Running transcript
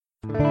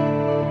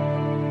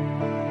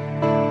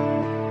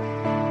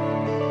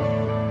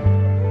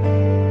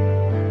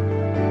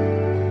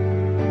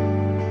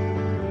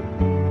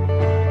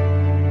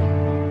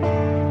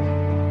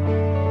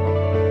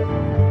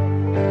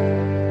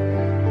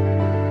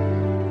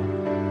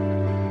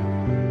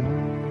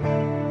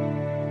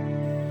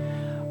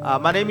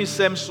My name is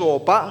Sam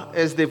Sopa,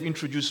 as they've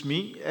introduced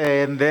me,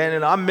 and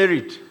then I'm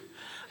married.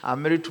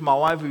 I'm married to my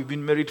wife. We've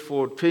been married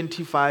for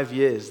 25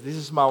 years. This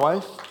is my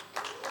wife.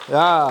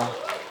 Yeah,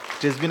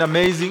 it has been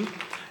amazing.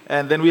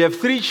 And then we have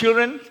 3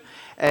 children,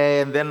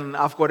 and then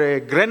I've got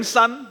a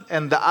grandson,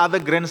 and the other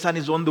grandson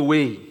is on the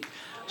way.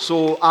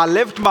 So I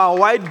left my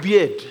white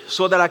beard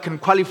so that I can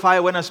qualify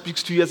when I speak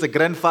to you as a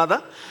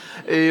grandfather.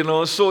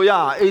 So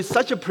yeah, it's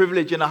such a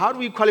privilege. And how do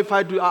we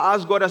qualify I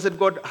asked God, I said,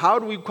 God, how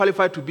do we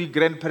qualify to be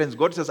grandparents?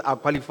 God says, I'll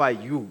qualify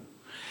you.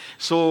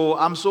 So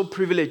I'm so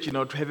privileged,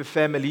 to have a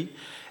family.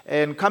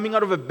 And coming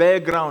out of a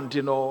background,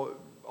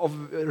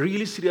 of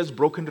really serious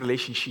broken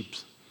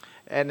relationships.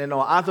 And,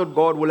 I thought,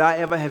 God, will I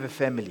ever have a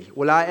family?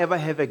 Will I ever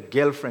have a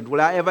girlfriend?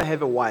 Will I ever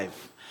have a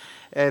wife?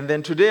 And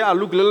then today I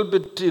look a little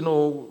bit,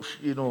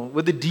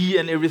 with the D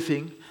and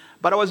everything.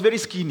 But I was very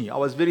skinny. I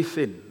was very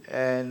thin.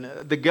 And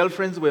the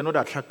girlfriends were not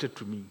attracted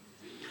to me.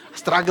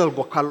 Struggled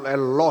a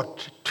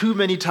lot, too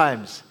many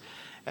times.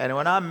 And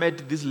when I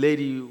met this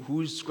lady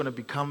who's going to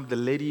become the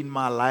lady in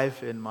my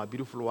life and my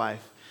beautiful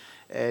wife,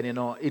 and,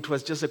 it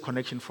was just a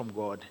connection from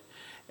God.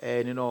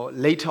 And,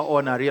 later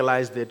on I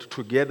realized that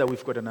together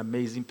we've got an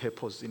amazing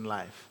purpose in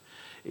life,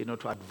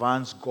 to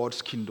advance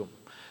God's kingdom.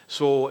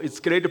 So it's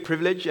great a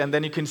privilege. And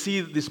then you can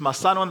see this, my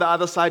son on the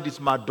other side is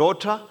my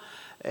daughter.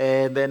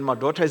 And then my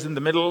daughter is in the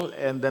middle,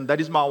 and then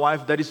that is my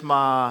wife, that is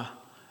my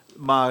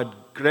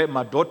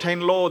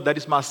daughter-in-law, that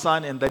is my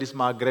son, and that is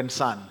my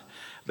grandson.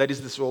 That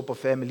is the Sopa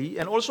family.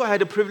 And also I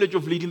had the privilege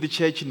of leading the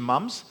church in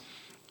Mums,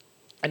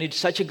 and it's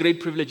such a great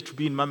privilege to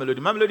be in Mamelodi.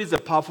 Mamelodi is a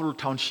powerful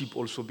township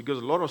also, because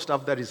a lot of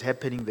stuff that is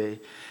happening there,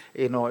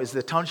 it's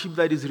the township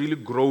that is really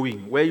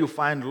growing, where you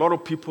find a lot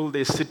of people,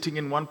 they're sitting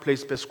in one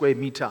place per square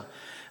meter.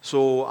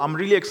 So I'm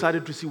really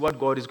excited to see what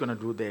God is going to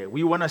do there.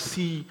 We want to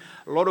see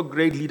a lot of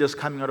great leaders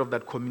coming out of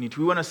that community.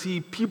 We want to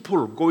see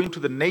people going to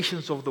the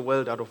nations of the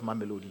world out of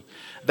Mamelodi.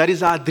 That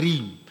is our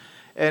dream.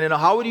 And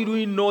how do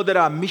we know that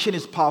our mission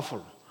is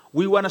powerful?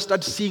 We want to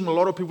start seeing a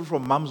lot of people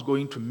from Mums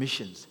going to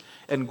missions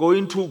and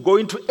going to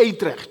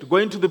Utrecht,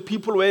 going to the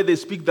people where they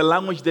speak the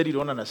language that you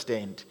don't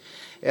understand.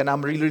 And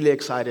I'm really, really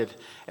excited.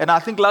 And I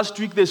think last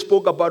week they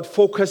spoke about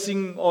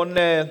focusing on,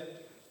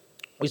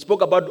 we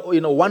spoke about,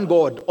 one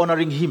God,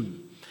 honoring Him.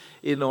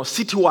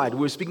 Citywide,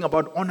 we're speaking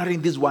about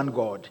honoring this one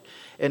God.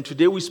 And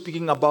today we're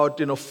speaking about,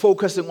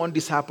 focusing on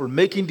disciple,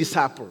 making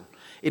disciple.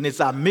 And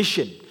it's our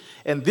mission.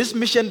 And this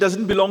mission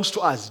doesn't belong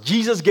to us.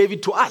 Jesus gave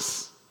it to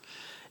us.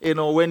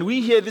 When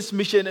we hear this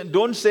mission,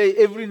 don't say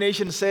every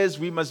nation says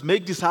we must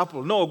make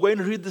disciple. No, go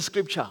and read the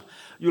scripture.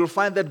 You'll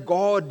find that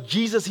God,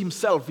 Jesus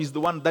himself, is the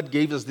one that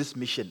gave us this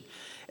mission.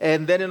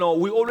 And then,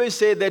 we always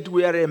say that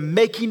we are a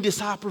making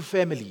disciple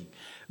family.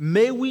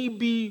 May we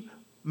be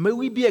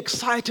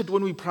excited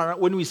when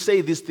we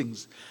say these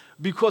things.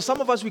 Because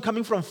some of us, we're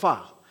coming from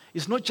far.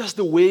 It's not just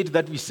the word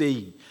that we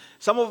say.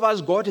 Some of us,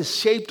 God has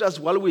shaped us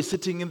while we're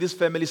sitting in this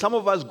family. Some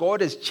of us,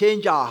 God has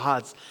changed our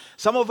hearts.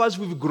 Some of us,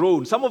 we've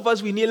grown. Some of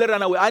us, we nearly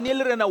ran away. I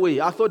nearly ran away.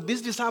 I thought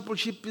this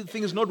discipleship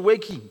thing is not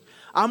working.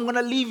 I'm going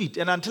to leave it.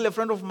 And until a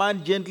friend of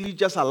mine gently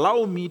just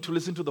allowed me to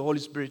listen to the Holy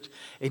Spirit.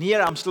 And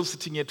here I'm still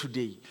sitting here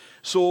today.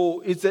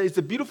 So it's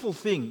a beautiful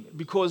thing,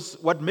 because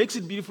what makes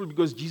it beautiful,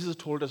 because Jesus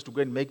told us to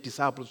go and make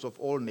disciples of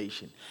all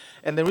nations.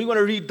 And then we're going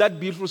to read that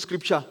beautiful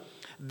scripture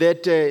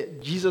that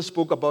Jesus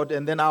spoke about.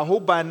 And then I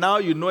hope by now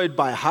you know it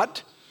by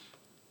heart.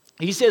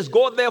 He says,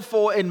 go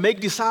therefore and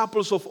make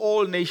disciples of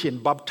all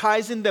nations,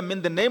 baptizing them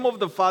in the name of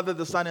the Father,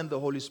 the Son, and the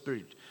Holy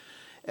Spirit.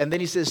 And then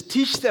he says,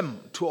 teach them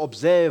to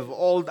observe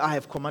all that I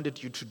have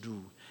commanded you to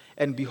do.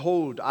 And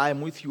behold, I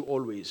am with you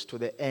always to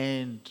the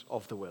end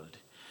of the world.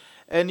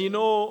 And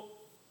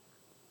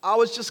I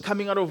was just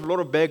coming out of a lot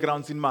of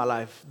backgrounds in my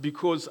life,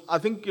 because I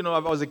think, I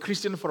was a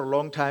Christian for a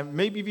long time.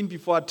 Maybe even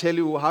before I tell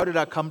you how did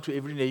I come to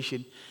Every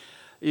Nation.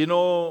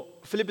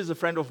 Philip is a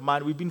friend of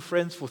mine. We've been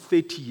friends for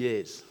 30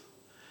 years.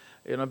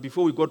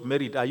 Before we got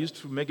married, I used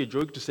to make a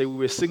joke to say we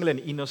were single and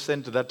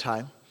innocent at that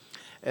time.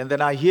 And then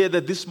I hear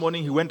that this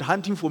morning he went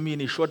hunting for me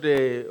and he shot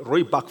a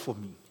rooibos for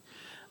me.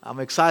 I'm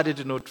excited,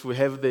 to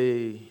have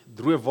the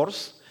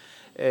rooibos.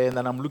 And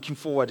then I'm looking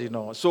forward,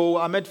 So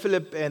I met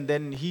Philip, and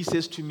then he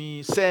says to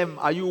me, Sam,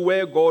 are you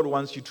where God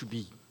wants you to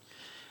be?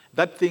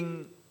 That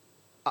thing,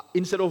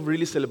 instead of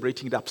really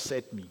celebrating, it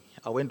upset me.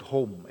 I went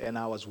home and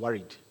I was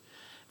worried,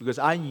 because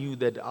I knew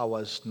that I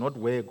was not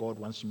where God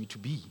wants me to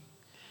be.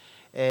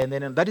 And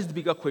then that is the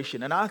bigger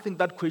question. And I think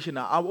that question,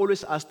 I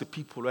always ask the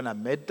people when I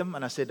met them,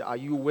 and I said, are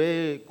you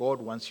where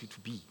God wants you to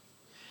be?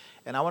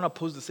 And I want to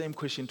pose the same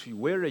question to you.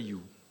 Where are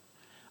you?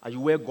 Are you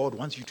where God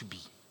wants you to be?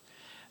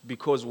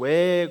 Because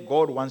where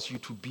God wants you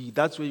to be,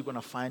 that's where you're going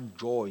to find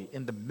joy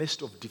in the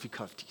midst of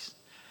difficulties.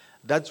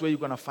 That's where you're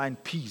going to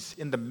find peace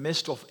in the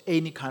midst of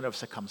any kind of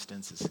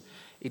circumstances.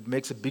 It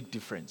makes a big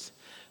difference.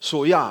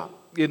 So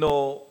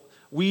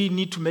we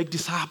need to make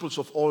disciples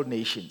of all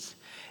nations.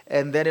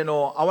 And then,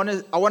 I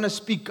want to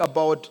speak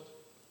about,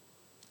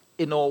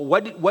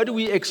 what do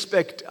we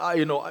expect,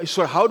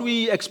 how do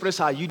we express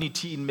our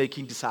unity in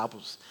making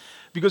disciples?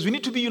 Because we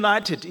need to be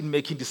united in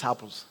making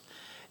disciples.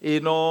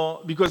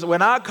 Because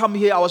when I come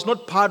here, I was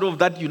not part of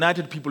that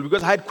united people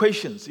because I had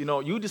questions.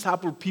 You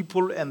disciple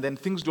people and then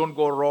things don't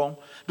go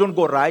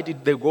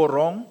right, they go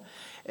wrong.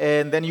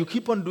 And then you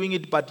keep on doing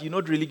it, but you're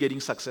not really getting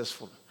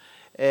successful.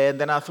 And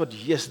then I thought,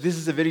 yes, this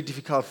is a very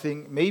difficult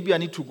thing. Maybe I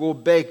need to go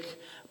back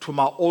to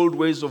my old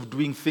ways of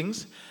doing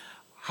things.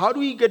 How do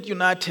we get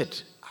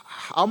united?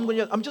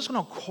 I'm just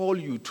going to call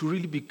you to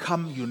really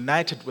become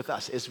united with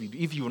us as we do,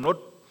 if you're not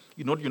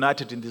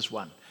united in this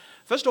one.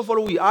 First of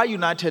all, we are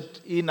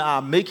united in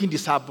making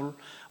disciples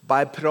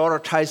by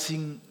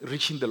prioritizing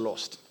reaching the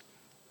lost.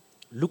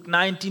 Luke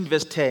 19,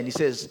 verse 10, he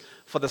says,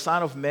 "For the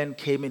Son of Man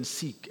came and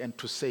seek and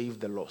to save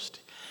the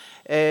lost."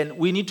 And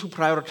we need to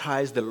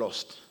prioritize the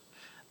lost,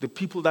 the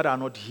people that are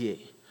not here.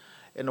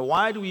 And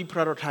why do we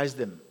prioritize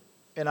them?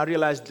 And I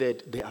realized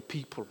that they are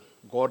people.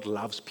 God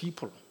loves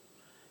people.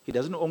 He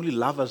doesn't only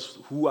love us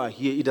who are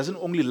here. He doesn't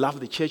only love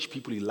the church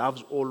people. He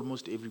loves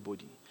almost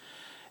everybody.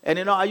 And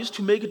I used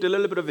to make it a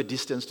little bit of a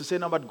distance to say,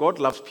 no, but God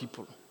loves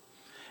people.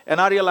 And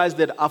I realized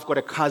that I've got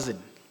a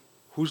cousin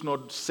who's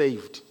not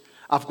saved.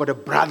 I've got a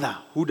brother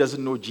who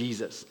doesn't know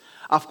Jesus.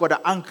 I've got an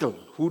uncle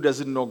who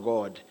doesn't know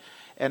God.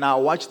 And I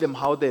watch them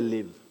how they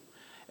live.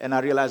 And I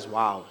realized,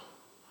 wow,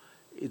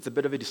 it's a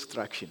bit of a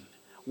distraction.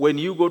 When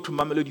you go to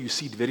Mamelodi, you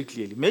see it very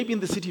clearly. Maybe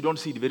in the city you don't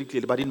see it very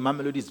clearly, but in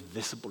Mamelodi it's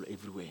visible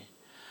everywhere.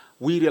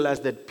 We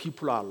realize that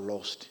people are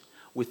lost.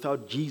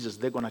 Without Jesus,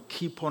 they're going to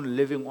keep on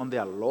living on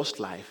their lost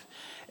life.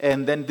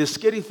 And then the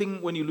scary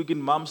thing when you look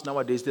in moms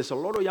nowadays, there's a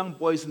lot of young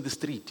boys in the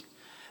street.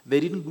 They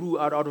didn't grow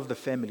out of the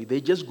family.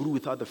 They just grew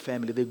without the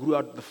family. They grew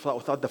out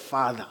without the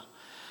father.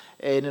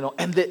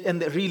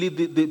 And really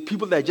the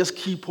people that just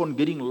keep on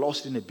getting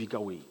lost in a bigger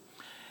way.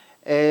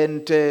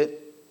 And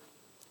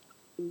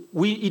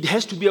it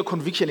has to be a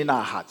conviction in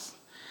our hearts.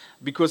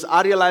 Because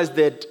I realize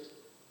that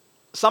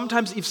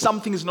sometimes if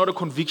something is not a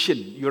conviction,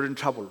 you're in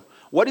trouble.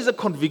 What is a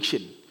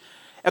conviction?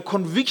 A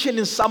conviction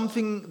is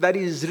something that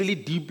is really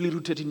deeply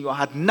rooted in your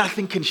heart.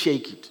 Nothing can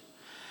shake it.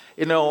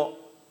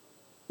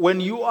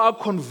 When you are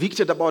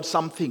convicted about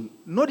something,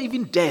 not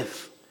even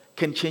death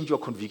can change your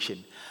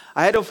conviction.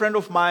 I had a friend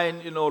of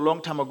mine, a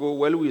long time ago,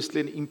 while we were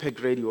still in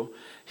Impact Radio.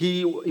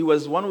 He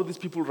was one of these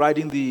people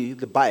riding the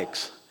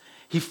bikes.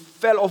 He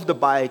fell off the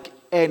bike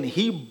and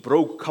he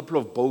broke a couple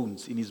of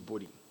bones in his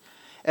body.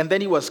 And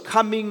then he was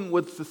coming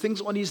with the things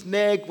on his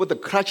neck, with the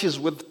crutches,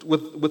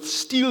 with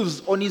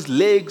steels on his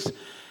legs.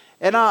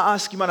 And I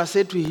asked him and I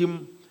said to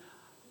him,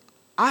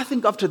 I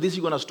think after this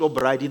you're going to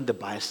stop riding the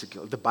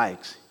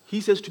bikes.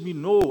 He says to me,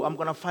 no, I'm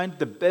going to find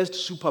the best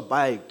super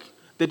bike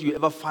that you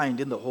ever find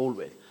in the whole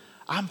world.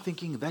 I'm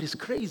thinking, that is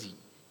crazy.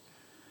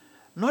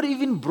 Not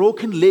even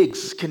broken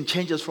legs can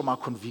change us from our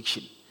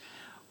conviction.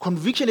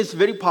 Conviction is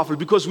very powerful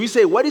because we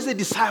say, what is a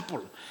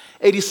disciple?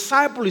 A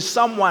disciple is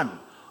someone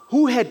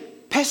who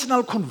had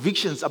personal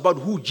convictions about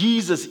who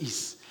Jesus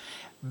is,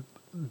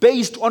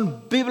 based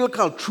on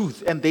biblical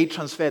truth, and they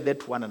transfer that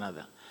to one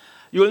another.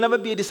 You will never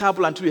be a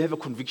disciple until you have a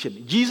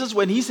conviction. Jesus,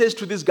 when he says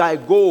to this guy,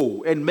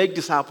 go and make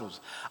disciples,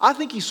 I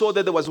think he saw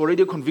that there was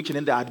already a conviction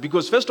in their heart.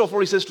 Because first of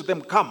all, he says to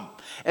them, come.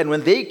 And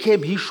when they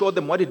came, he showed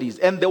them what it is.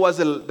 And there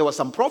was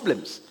some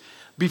problems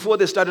before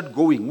they started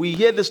going. We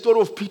hear the story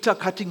of Peter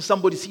cutting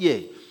somebody's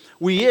ear.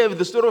 We hear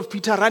the story of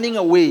Peter running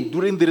away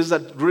during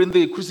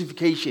the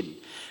crucifixion.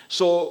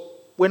 So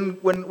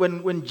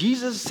when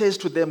Jesus says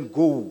to them,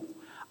 go,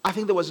 I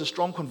think there was a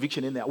strong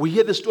conviction in there. We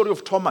hear the story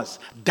of Thomas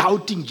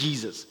doubting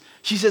Jesus.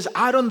 She says,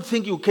 I don't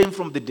think you came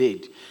from the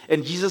dead.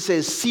 And Jesus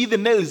says, see the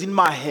nails in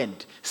my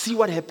hand. See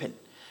what happened.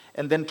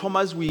 And then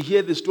Thomas, we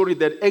hear the story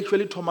that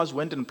actually Thomas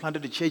went and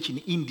planted a church in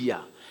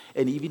India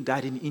and even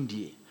died in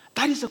India.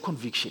 That is a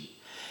conviction.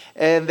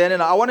 And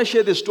then I want to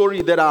share the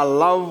story that I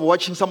love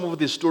watching some of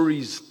the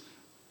stories.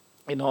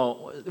 We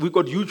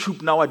got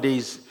YouTube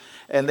nowadays.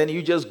 And then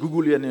you just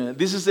Google it.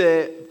 This is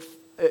an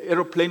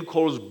aeroplane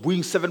called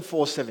Boeing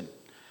 747.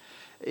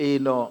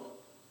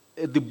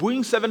 The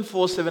Boeing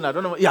 747, I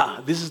don't know. Yeah,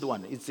 this is the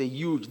one. It's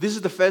this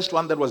is the first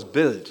one that was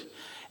built.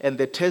 And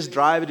they test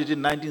drove it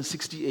in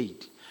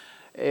 1968.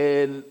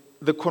 And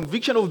the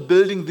conviction of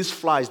building these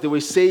flights, they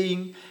were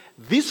saying,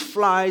 these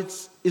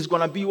flights is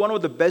going to be one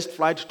of the best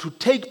flights to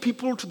take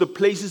people to the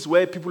places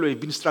where people have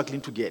been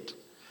struggling to get.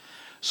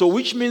 So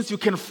which means you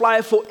can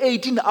fly for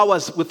 18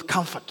 hours with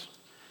comfort.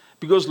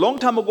 Because long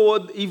time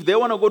ago, if they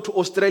want to go to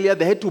Australia,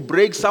 they had to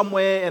break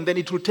somewhere and then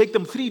it will take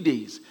them 3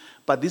 days.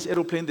 But this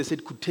aeroplane, they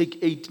said, could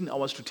take 18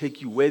 hours to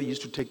take you where it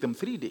used to take them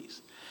 3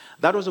 days.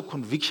 That was a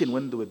conviction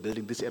when they were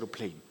building this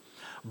aeroplane.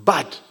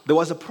 But there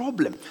was a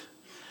problem.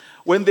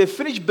 When they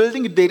finished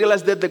building it, they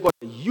realized that they got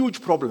a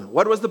huge problem.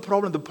 What was the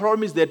problem? The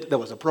problem is that there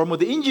was a problem with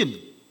the engine.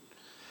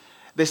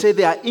 They said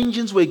their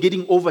engines were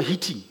getting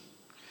overheating.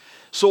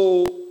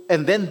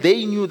 And then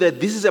they knew that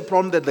this is a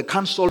problem that they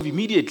can't solve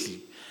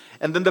immediately.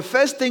 And then the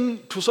first thing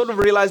to sort of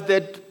realize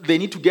that they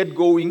need to get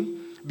going,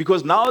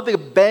 because now the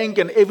bank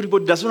and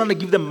everybody doesn't want to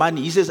give them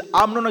money. He says,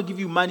 I'm not going to give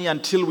you money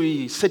until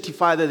we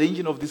certify that the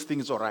engine of this thing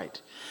is all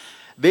right.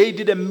 They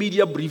did a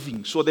media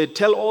briefing. So they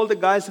tell all the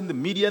guys in the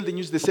media and the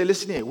news, they say,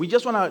 listen here, we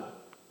just want to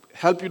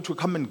help you to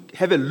come and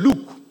have a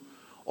look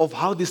of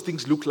how these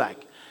things look like.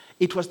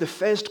 It was the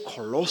first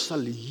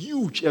colossal,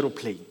 huge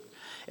aeroplane.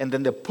 And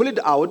then they pull it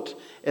out,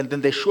 and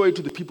then they show it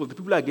to the people. The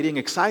people are getting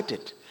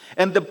excited.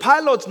 And the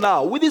pilots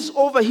now, with this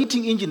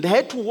overheating engine, they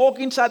had to walk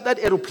inside that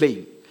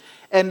aeroplane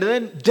and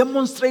then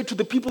demonstrate to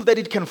the people that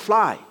it can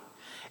fly.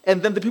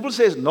 And then the people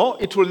says, no,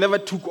 it will never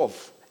take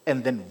off.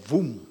 And then,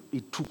 boom,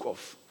 it took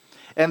off.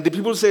 And the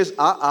people says,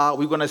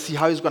 we're going to see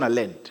how it's going to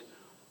land.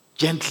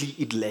 Gently,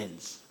 it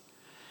lands.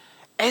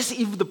 As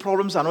if the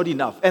problems are not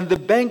enough. And the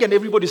bank and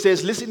everybody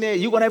says, listen here,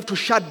 you're going to have to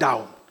shut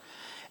down.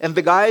 And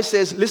the guy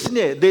says, listen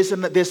here, there's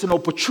an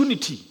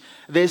opportunity.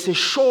 There's a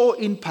show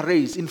in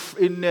Paris,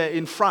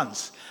 in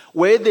France,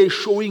 where they're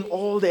showing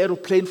all the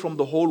aeroplanes from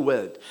the whole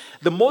world.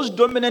 The most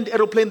dominant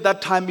aeroplane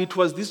that time, it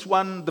was this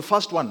one, the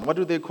first one. What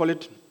do they call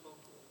it?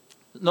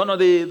 No,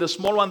 the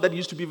small one that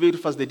used to be very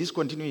fast. They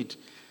discontinued it.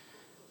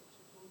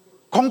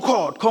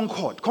 Concorde.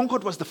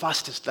 Concorde was the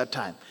fastest that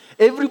time.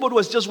 Everybody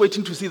was just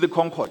waiting to see the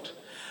Concorde.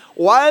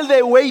 While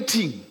they're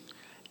waiting,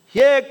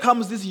 here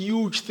comes this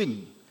huge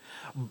thing.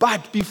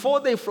 But before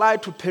they fly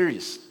to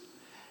Paris,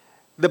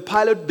 the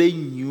pilot, they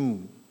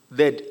knew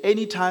that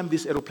any time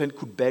this aeroplane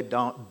could bend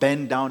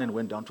down and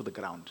went down to the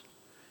ground.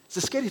 It's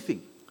a scary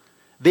thing.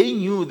 They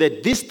knew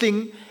that this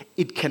thing,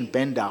 it can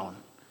bend down.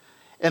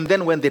 And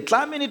then when they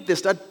climb in it, they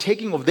start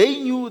taking off. They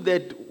knew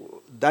that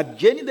that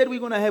journey that we're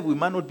going to have, we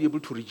might not be able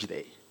to reach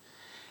there.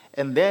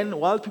 And then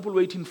while people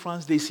wait in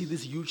France, they see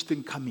this huge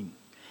thing coming.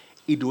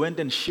 It went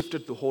and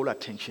shifted the whole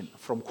attention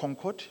from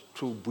Concorde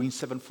to Boeing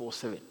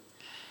 747.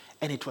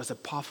 And it was a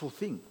powerful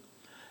thing.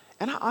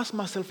 And I asked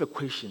myself a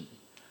question.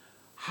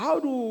 How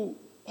do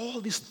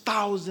all these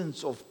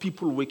thousands of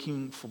people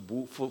working for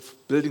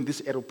building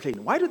this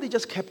aeroplane, why do they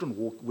just kept on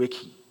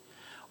working?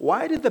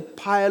 Why did the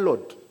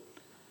pilot,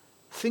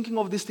 thinking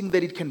of this thing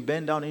that it can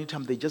bend down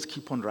anytime, they just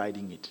keep on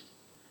riding it?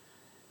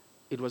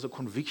 It was a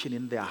conviction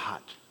in their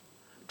heart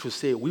to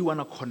say, we want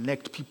to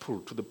connect people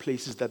to the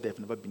places that they've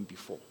never been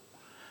before.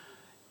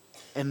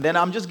 And then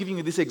I'm just giving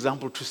you this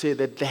example to say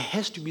that there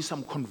has to be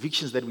some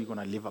convictions that we're going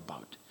to live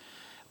about.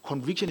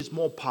 Conviction is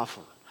more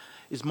powerful.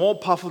 It's more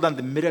powerful than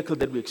the miracle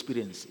that we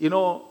experience. You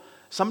know,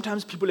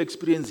 sometimes people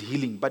experience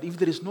healing, but if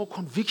there is no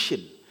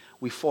conviction,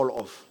 we fall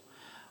off.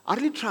 I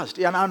really trust,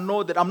 and I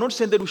know that I'm not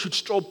saying that we should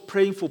stop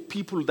praying for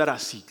people that are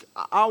sick.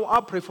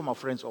 I pray for my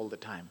friends all the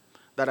time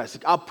that are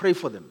sick. I pray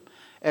for them,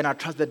 and I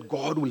trust that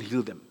God will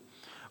heal them.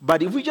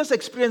 But if we just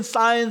experience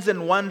signs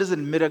and wonders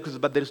and miracles,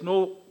 but there's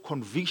no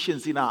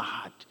convictions in our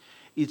heart,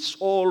 it's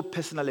all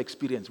personal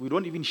experience. We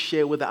don't even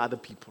share with the other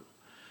people.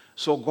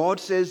 So God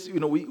says,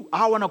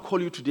 I want to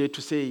call you today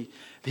to say,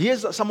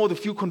 here's some of the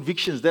few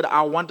convictions that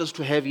I want us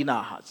to have in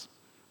our hearts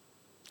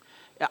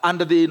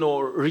under the,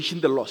 reaching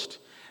the lost.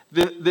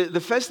 The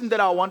first thing that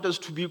I want us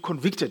to be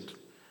convicted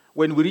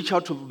when we reach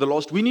out to the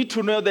lost, we need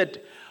to know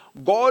that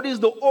God is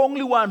the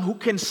only one who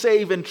can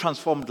save and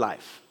transform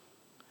life.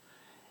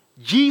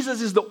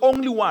 Jesus is the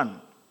only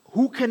one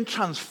who can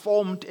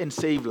transform and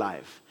save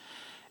life.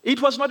 It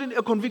was not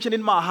a conviction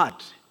in my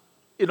heart,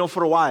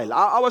 for a while.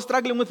 I was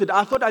struggling with it.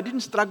 I thought I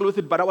didn't struggle with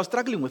it, but I was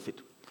struggling with it.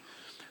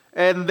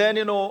 And then,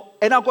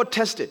 and I got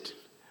tested.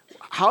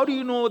 How do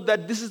you know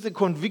that this is the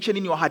conviction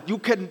in your heart? You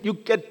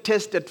get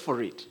tested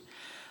for it.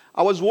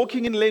 I was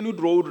walking in Lanewood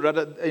Road,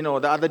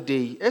 the other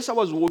day. As I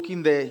was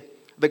walking there,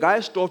 the guy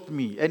stopped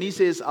me, and he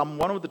says, I'm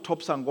one of the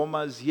top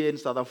sangomas here in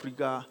South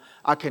Africa.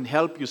 I can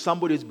help you.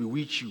 Somebody has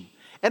bewitched you.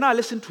 And I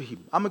listened to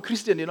him. I'm a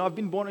Christian, I've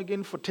been born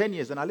again for 10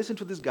 years, and I listened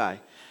to this guy.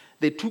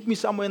 They took me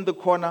somewhere in the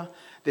corner.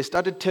 They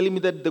started telling me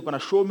that they're going to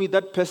show me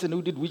that person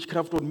who did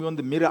witchcraft on me on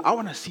the mirror. I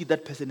want to see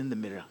that person in the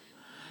mirror.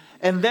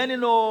 And then,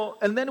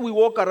 and then we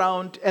walk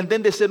around, and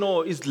then they say,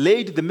 no, it's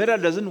late. The mirror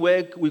doesn't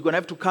work. We're going to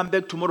have to come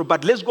back tomorrow.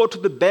 But let's go to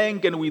the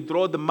bank and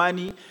withdraw the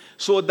money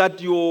so that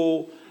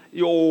your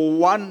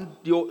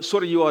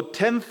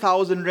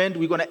 10,000 rand,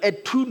 we're going to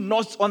add 2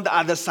 knots on the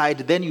other side.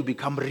 Then you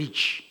become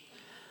rich.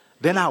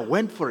 Then I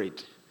went for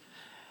it.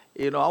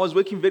 I was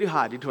working very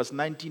hard. It was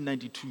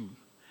 1992.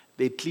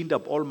 They cleaned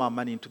up all my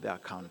money into their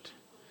account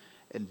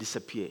and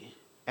disappeared.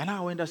 And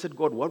I said,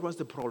 God, what was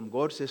the problem?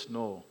 God says,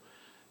 no,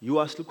 you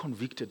are still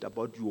convicted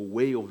about your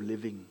way of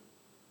living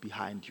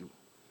behind you.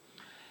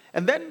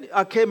 And then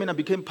I came and I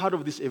became part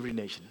of this Every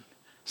Nation.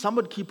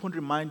 Somebody keep on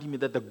reminding me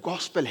that the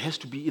gospel has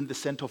to be in the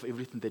center of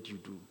everything that you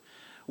do.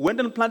 Went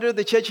and planted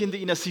the church in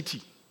the inner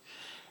city.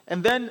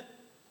 And then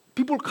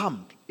people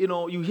come,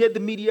 you hear the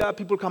media,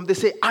 people come, they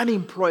say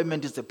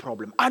unemployment is the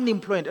problem.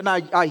 Unemployment, and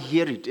I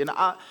hear it. And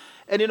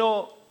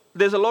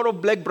there's a lot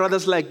of black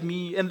brothers like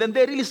me, and then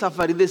they're really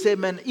suffering. They say,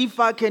 man, if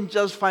I can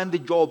just find the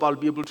job, I'll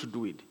be able to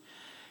do it.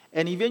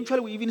 And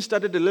eventually, we even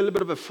started a little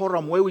bit of a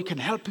forum where we can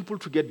help people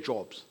to get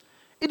jobs.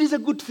 It is a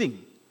good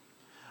thing.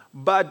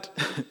 But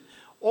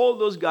all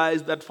those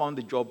guys that found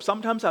the job,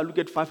 sometimes I look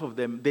at 5 of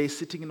them, they're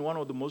sitting in one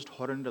of the most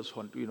horrendous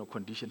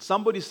conditions.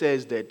 Somebody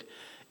says that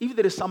if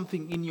there is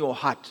something in your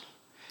heart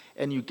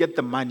and you get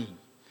the money,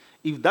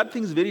 if that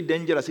thing is very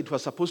dangerous, it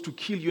was supposed to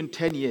kill you in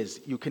 10 years,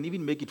 you can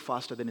even make it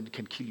faster than it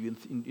can kill you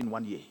in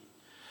 1 year.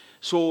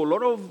 So a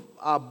lot of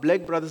our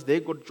black brothers, they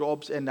got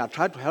jobs, and I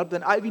try to help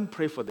them. I even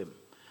pray for them.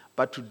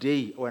 But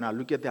today, when I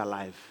look at their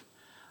life,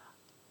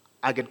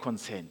 I get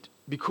concerned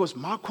because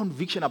my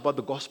conviction about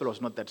the gospel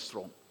was not that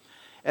strong.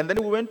 And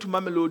then we went to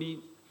Mamelodi,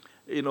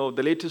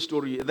 the latest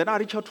story. And then I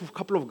reached out to a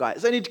couple of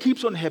guys, and it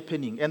keeps on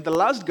happening. And the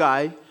last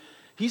guy,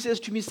 he says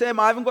to me, Sam,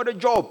 I haven't got a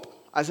job.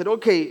 I said,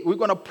 okay, we're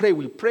going to pray.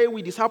 We pray,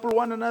 we disciple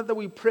one another,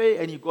 we pray,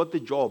 and he got the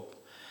job.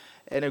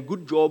 And a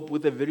good job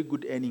with a very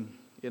good earning,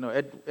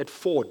 at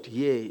Ford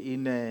here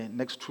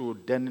next to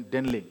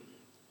Denling.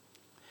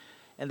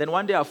 And then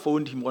one day I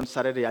phoned him on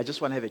Saturday. I just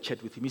want to have a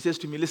chat with him. He says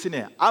to me, listen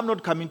here, I'm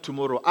not coming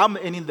tomorrow. I'm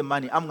earning the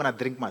money. I'm going to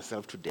drink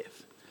myself to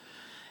death.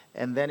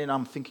 And then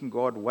I'm thinking,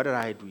 God, what did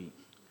I do?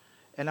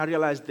 And I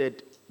realized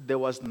that there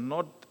was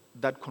not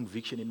that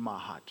conviction in my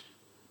heart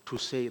to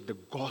say the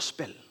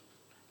gospel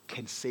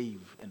can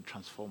save and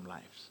transform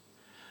lives.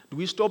 Do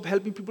we stop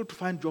helping people to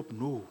find job?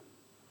 No.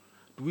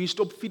 Do we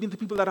stop feeding the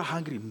people that are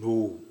hungry?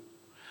 No.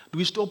 Do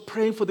we stop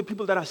praying for the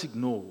people that are sick?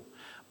 No.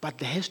 But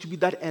there has to be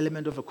that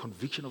element of a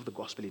conviction of the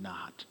gospel in our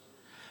heart.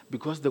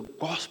 Because the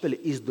gospel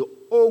is the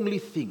only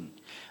thing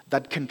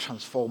that can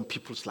transform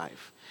people's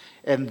life.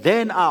 And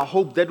then I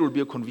hope that will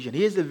be a conviction.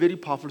 Here's a very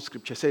powerful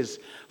scripture. It says,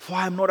 for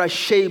I am not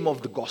ashamed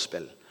of the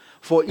gospel,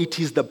 for it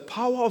is the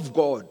power of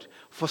God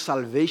for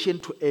salvation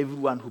to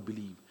everyone who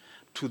believes,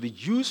 to the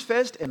Jews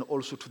first and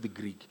also to the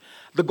Greek.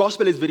 The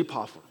gospel is very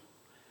powerful.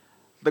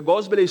 The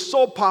gospel is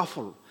so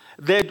powerful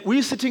that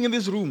we're sitting in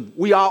this room,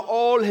 we are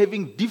all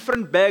having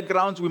different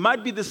backgrounds. We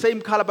might be the same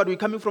color, but we're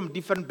coming from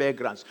different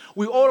backgrounds.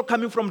 We're all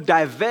coming from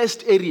diverse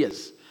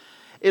areas.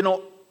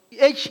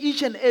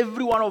 Each and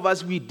every one of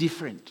us, we're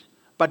different.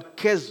 But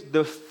because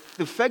the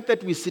fact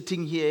that we're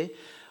sitting here,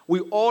 we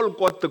all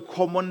got the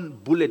common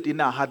bullet in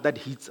our heart that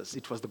hits us.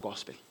 It was the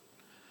gospel.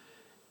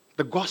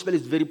 The gospel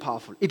is very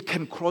powerful. It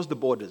can cross the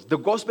borders. The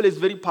gospel is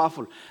very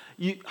powerful.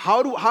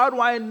 How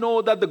do I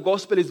know that the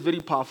gospel is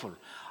very powerful?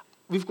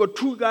 We've got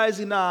two guys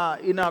in our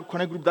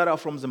connect group that are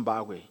from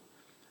Zimbabwe.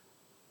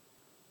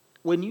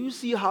 When you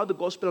see how the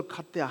gospel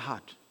cut their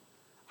heart,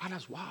 I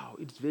was, wow,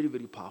 it's very,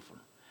 very powerful.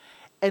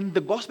 And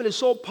the gospel is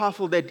so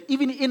powerful that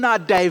even in our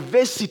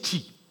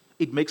diversity,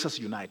 it makes us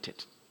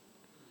united.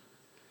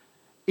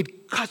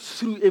 It cuts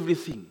through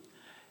everything.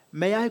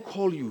 May I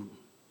call you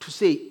to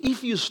say,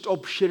 if you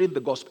stop sharing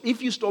the gospel,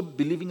 if you stop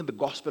believing in the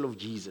gospel of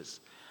Jesus,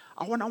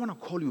 I want to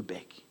call you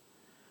back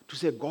to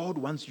say, God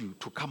wants you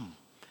to come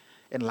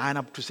and line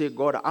up to say,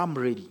 God, I'm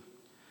ready.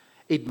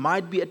 It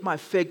might be at my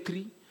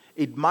factory.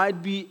 It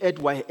might be at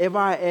wherever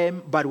I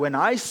am. But when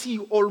I see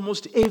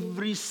almost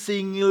every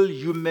single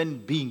human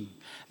being,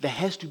 there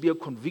has to be a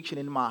conviction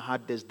in my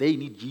heart that they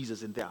need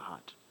Jesus in their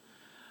heart.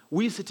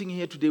 We're sitting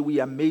here today.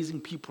 We are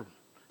amazing people.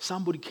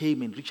 Somebody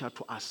came and reached out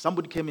to us.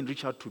 Somebody came and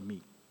reached out to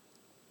me.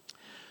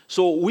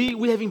 So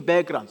we're having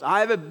backgrounds. I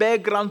have a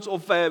background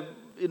of,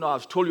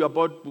 I've told you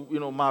about,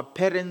 my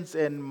parents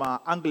and my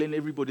uncle and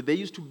everybody. They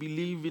used to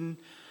believe in,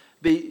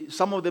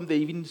 some of them, they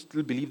even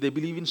still believe. They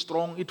believe in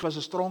strong. It was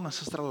a strong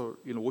ancestral,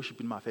 worship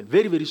in my family.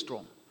 Very, very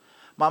strong.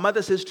 My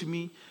mother says to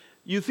me,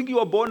 you think you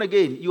are born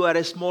again? You are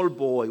a small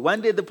boy.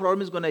 One day the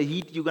problem is going to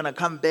hit. You're going to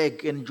come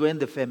back and join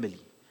the family.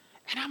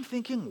 And I'm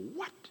thinking,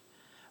 what?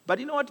 But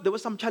you know what? There were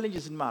some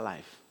challenges in my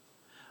life.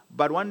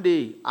 But one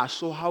day, I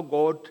saw how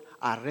God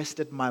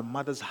arrested my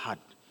mother's heart.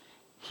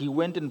 He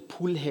went and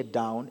pulled her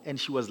down, and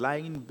she was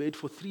lying in bed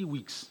for 3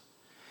 weeks.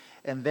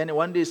 And then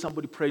one day,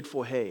 somebody prayed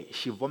for her.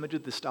 She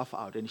vomited the stuff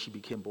out, and she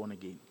became born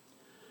again.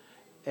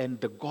 And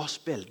the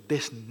gospel,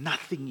 there's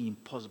nothing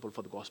impossible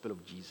for the gospel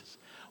of Jesus.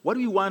 What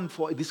do we want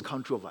for this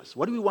country of us?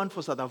 What do we want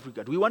for South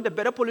Africa? Do we want a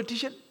better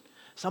politician?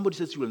 Somebody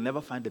says you will never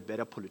find a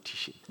better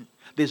politician.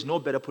 There's no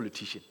better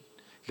politician.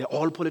 They're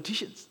all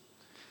politicians.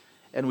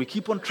 And we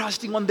keep on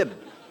trusting on them.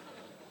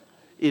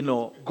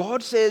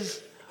 God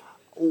says,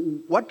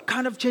 what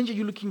kind of change are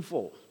you looking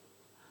for?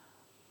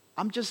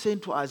 I'm just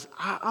saying to us,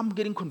 I'm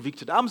getting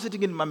convicted. I'm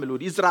sitting in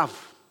Mamelodi. It's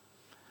rough.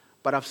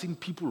 But I've seen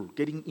people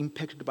getting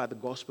impacted by the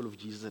gospel of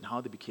Jesus and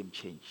how they became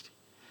changed.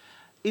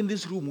 In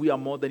this room, we are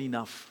more than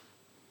enough.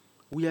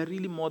 We are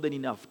really more than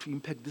enough to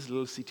impact this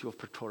little city of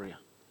Pretoria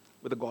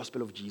with the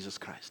gospel of Jesus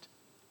Christ.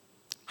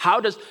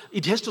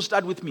 It has to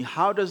start with me.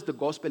 How does the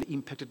gospel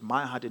impact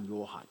my heart and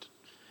your heart?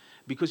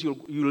 Because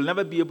you'll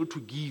never be able to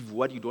give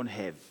what you don't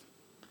have.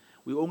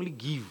 We only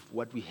give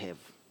what we have.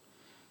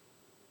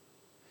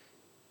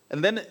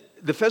 And then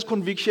the first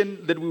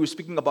conviction that we were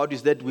speaking about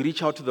is that we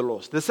reach out to the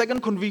lost. The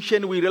second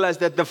conviction, we realize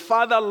that the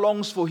Father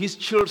longs for his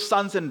children,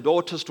 sons and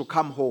daughters to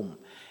come home.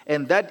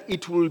 And that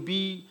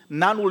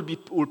none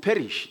will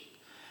perish.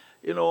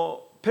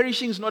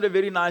 Perishing is not a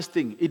very nice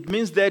thing. It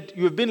means that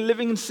you have been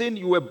living in sin,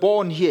 you were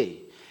born here.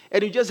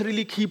 And you just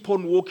really keep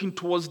on walking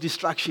towards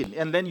destruction.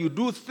 And then you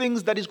do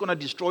things that is going to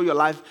destroy your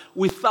life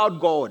without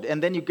God.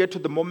 And then you get to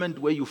the moment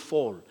where you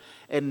fall.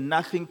 And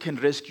nothing can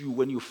rescue you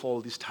when you fall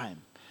this time.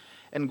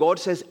 And God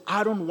says,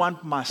 I don't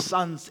want my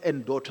sons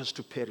and daughters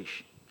to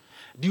perish.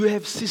 Do you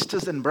have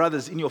sisters and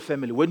brothers in your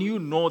family? When you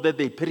know that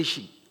they're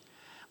perishing,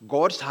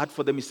 God's heart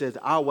for them, he says,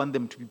 I want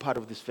them to be part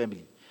of this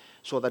family.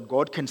 so that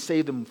God can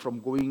save them from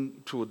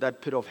going to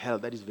that pit of hell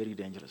that is very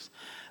dangerous.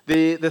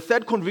 The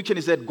third conviction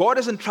is that God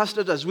has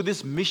entrusted us with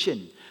this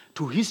mission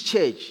to His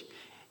church,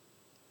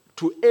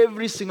 to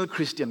every single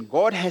Christian.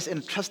 God has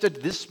entrusted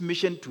this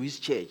mission to His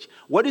church.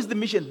 What is the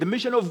mission? The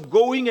mission of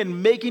going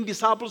and making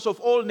disciples of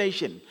all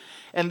nations.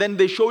 And then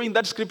they're showing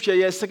that scripture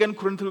here, 2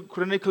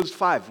 Chronicles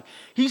 5.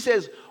 He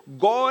says,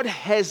 God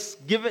has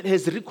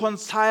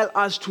reconciled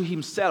us to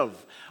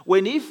Himself.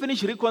 When He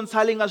finished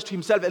reconciling us to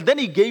Himself, and then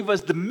He gave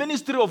us the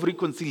ministry of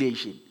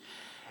reconciliation.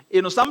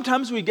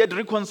 Sometimes we get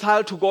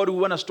reconciled to God, we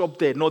want to stop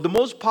there. No, the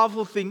most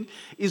powerful thing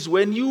is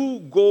when you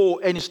go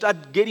and you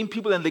start getting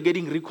people and they're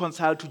getting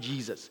reconciled to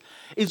Jesus.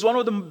 It's one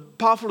of the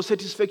powerful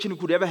satisfaction you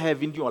could ever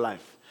have in your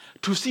life.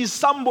 To see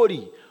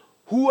somebody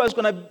who is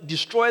going to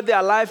destroy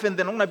their life and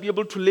they're not going to be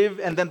able to live,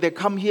 and then they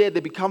come here, they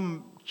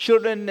become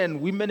children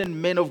and women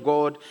and men of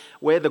God,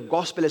 where the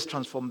gospel has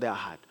transformed their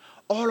heart.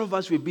 All of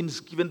us, we've been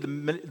given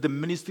the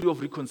ministry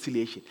of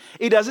reconciliation.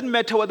 It doesn't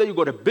matter whether you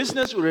got a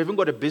business or haven't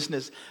got a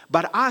business,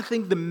 but I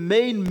think the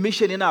main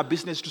mission in our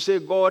business is to say,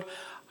 God,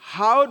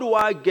 how do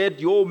I get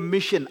your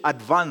mission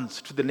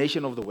advanced to the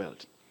nation of the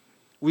world?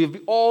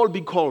 We've all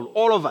been called,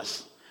 all of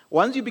us.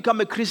 Once you become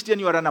a Christian,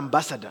 you are an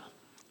ambassador.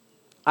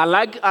 I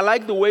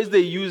like the ways they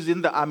use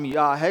in the army.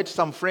 I had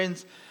some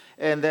friends,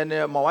 and then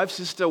my wife's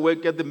sister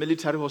worked at the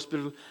military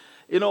hospital.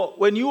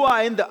 When you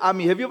are in the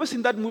army, have you ever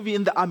seen that movie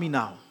In the Army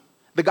Now?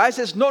 The guy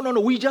says, no,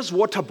 we just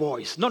water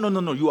boys. No,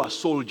 you are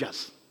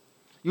soldiers.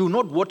 You're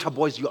not water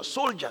boys, you are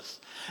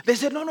soldiers. They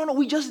said, no,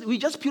 we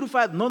just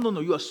purified. No,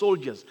 you are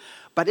soldiers.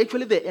 But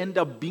actually they end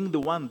up being the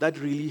one that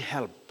really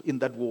helped in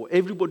that war.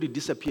 Everybody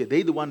disappeared.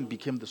 They the one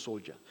became the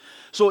soldier.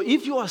 So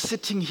if you are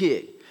sitting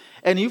here,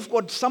 and you've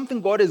got something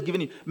God has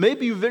given you,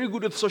 maybe you're very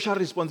good with social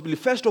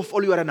responsibility. First of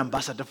all, you are an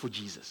ambassador for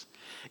Jesus.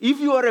 If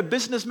you are a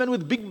businessman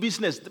with big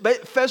business,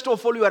 first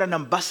of all, you are an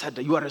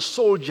ambassador. You are a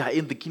soldier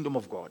in the kingdom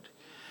of God.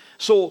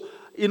 So,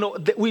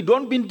 we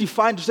don't be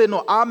defined to say,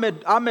 no, I'm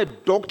a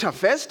doctor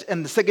first,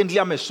 and secondly,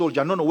 I'm a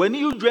soldier. No. When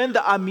you join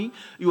the army,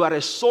 you are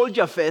a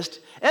soldier first,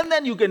 and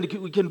then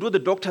we can do the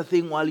doctor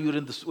thing while you're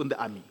in the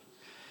army.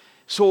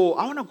 So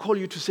I want to call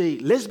you to say,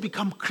 let's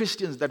become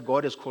Christians that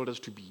God has called us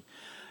to be.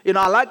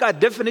 I like our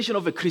definition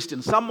of a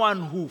Christian,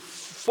 someone who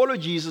follows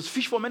Jesus,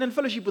 fish for men, and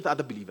fellowship with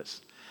other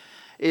believers.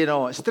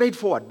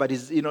 Straightforward, but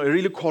it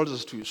really calls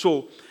us to.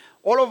 So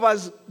all of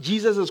us,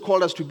 Jesus has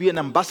called us to be an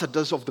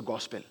ambassadors of the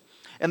gospel.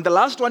 And the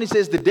last one, he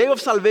says, the day of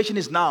salvation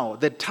is now.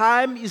 The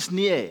time is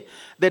near,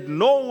 that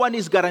no one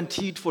is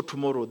guaranteed for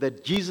tomorrow,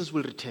 that Jesus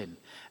will return.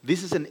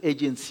 This is an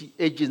agency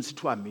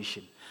to our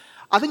mission.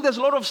 I think there's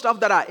a lot of stuff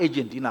that are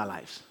agent in our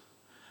lives.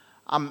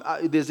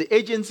 There's an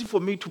agency for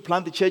me to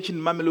plant the church in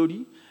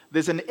Mamelodi.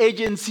 There's an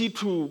agency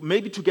to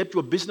get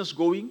your business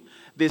going.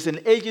 There's an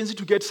agency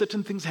to get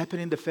certain things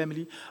happening in the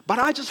family. But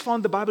I just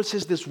found the Bible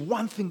says there's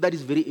one thing that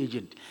is very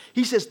agent.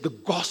 He says the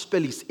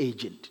gospel is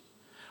agent,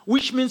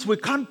 which means we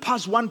can't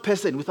pass one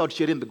person without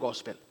sharing the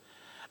gospel.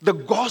 The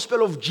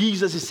gospel of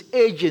Jesus is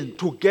agent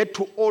to get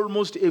to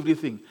almost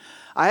everything.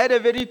 I had a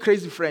very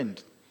crazy friend.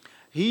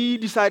 He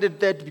decided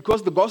that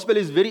because the gospel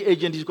is very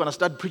agent, he's going to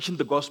start preaching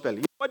the gospel. You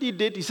know what he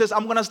did? He says,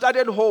 I'm going to start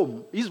at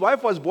home. His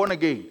wife was born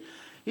again.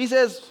 He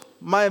says,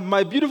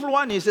 my beautiful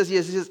one, he says,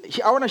 yes, he says,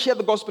 I want to share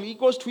the gospel. He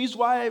goes to his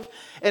wife,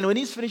 and when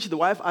he's finished, the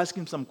wife asks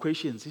him some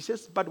questions. He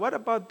says, but what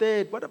about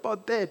that? What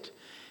about that?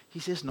 He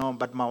says, no,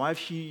 but my wife,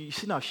 she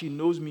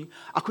knows me.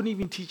 I couldn't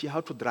even teach her how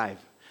to drive.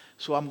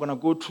 So I'm going to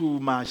go to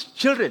my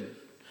children.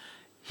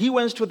 He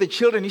went to the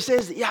children. He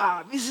says,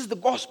 yeah, this is the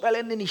gospel.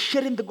 And then he's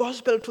sharing the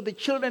gospel to the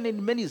children,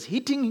 and when he's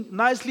hitting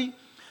nicely,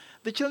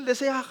 the children, they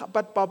say,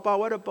 but Papa,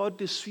 what about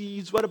the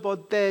sweets? What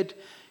about that?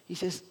 He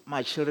says,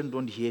 my children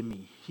don't hear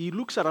me. He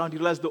looks around, he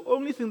realizes the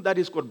only thing that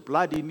has got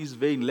blood in his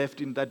vein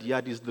left in that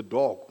yard is the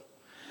dog.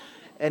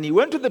 And he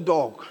went to the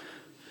dog.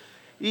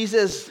 He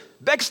says,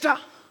 Baxter.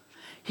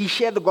 He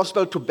shared the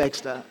gospel to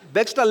Baxter.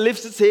 Baxter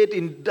lifts his head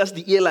and does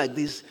the ear like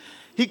this.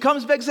 He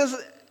comes back and says,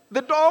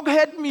 the dog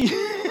had me.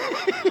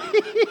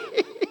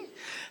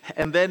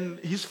 And then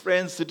his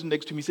friend sitting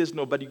next to me says,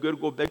 no, but you got to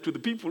go back to the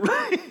people.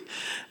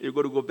 You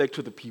got to go back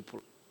to the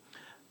people.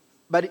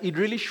 But it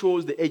really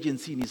shows the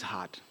agency in his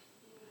heart.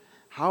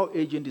 How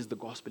agent is the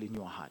gospel in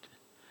your heart?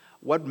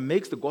 What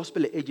makes the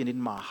gospel agent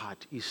in my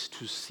heart is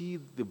to see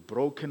the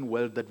broken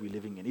world that we're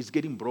living in. It's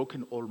getting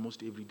broken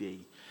almost every day.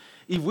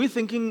 If we're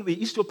thinking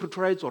the East of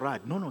Pretoria is all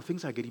right, no,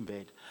 things are getting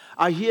bad.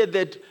 I hear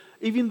that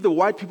even the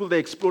white people, they're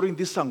exploring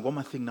this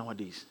Sangoma thing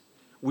nowadays.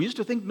 We used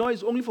to think, no,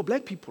 it's only for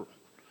black people.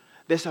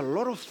 There's a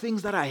lot of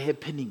things that are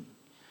happening.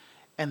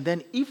 And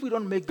then if we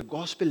don't make the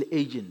gospel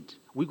agent,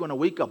 we're going to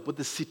wake up with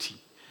a city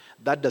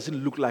that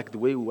doesn't look like the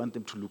way we want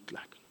them to look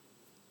like.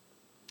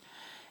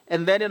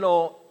 And then,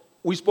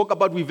 we spoke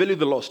about we value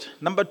the lost.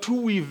 Number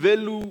 2, we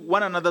value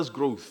one another's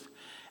growth.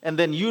 And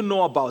then you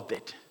know about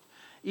that.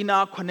 In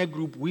our Connect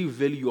group, we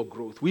value your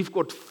growth. We've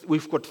got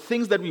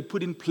things that we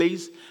put in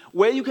place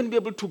where you can be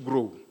able to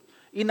grow.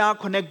 In our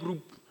Connect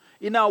group,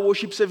 in our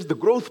worship service, the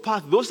growth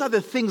path, those are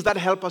the things that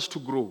help us to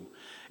grow.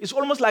 It's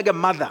almost like a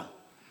mother.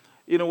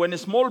 when a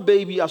small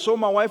baby, I saw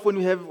my wife when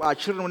we have our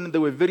children when they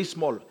were very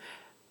small.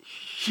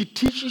 She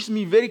teaches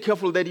me very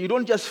careful that you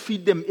don't just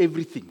feed them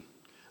everything.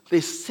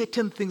 There's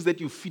certain things that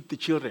you feed the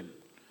children.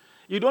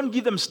 You don't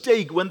give them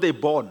steak when they're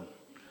born.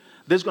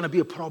 There's going to be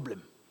a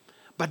problem.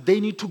 But they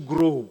need to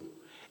grow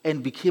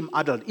and become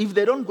adult. If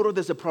they don't grow,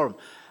 there's a problem.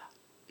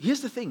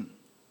 Here's the thing.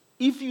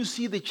 If you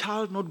see the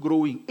child not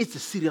growing, it's a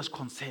serious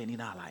concern in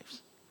our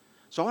lives.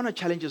 So I want to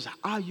challenge us,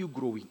 are you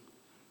growing?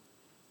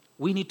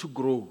 We need to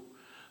grow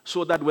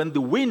so that when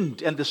the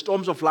wind and the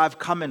storms of life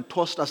come and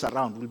toss us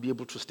around, we'll be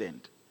able to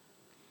stand.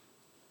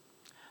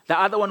 The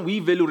other one, we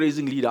value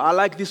raising leader. I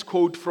like this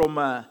quote from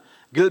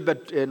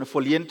Gilbert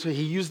Foliente.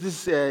 He used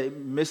this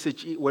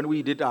message when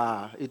we did,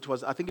 I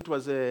think it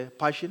was a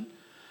Passion.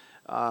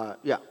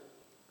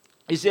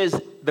 He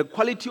says, the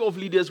quality of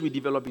leaders we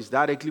develop is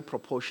directly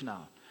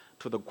proportional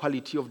to the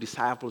quality of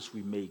disciples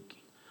we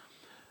make.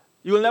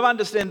 You will never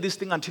understand this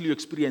thing until you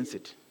experience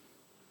it.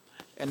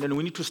 And then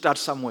we need to start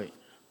somewhere.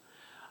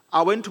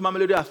 I went to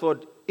Mamelodi, I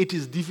thought, it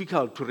is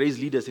difficult to raise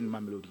leaders in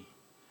Mamelodi.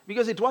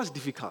 Because it was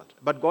difficult.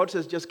 But God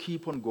says, just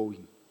keep on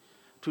going.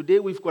 Today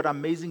we've got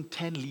amazing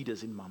 10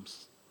 leaders in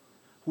mums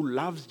who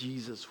loves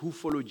Jesus, who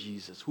follow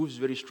Jesus, who's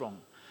very strong.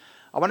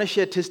 I want to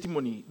share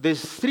testimony.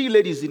 There's 3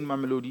 ladies in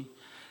Mamelodi.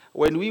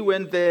 When we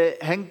went there,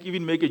 Hank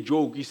even make a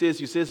joke. He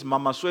says,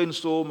 Mama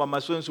so-and-so,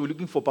 we're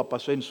looking for Papa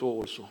so-and-so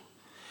also.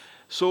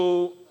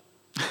 So,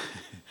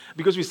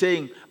 because we're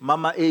saying,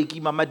 Mama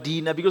Eki, Mama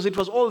Dina, because it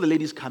was all the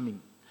ladies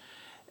coming.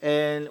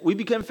 And we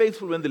became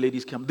faithful when the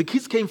ladies came. The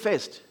kids came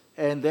first.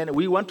 And then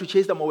we want to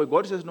chase them away.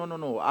 God says,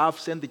 no, I've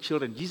sent the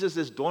children. Jesus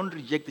says, don't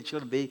reject the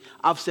children.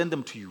 I've sent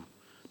them to you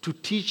to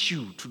teach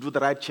you to do the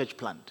right church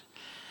plant.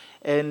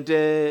 And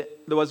there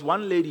was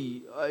one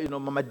lady,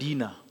 Mama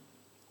Dina.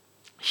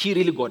 She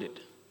really got it.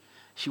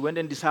 She went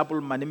and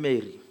discipled Mani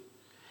Mary.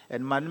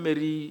 And Mani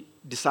Mary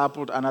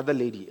discipled another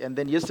lady. And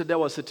then yesterday I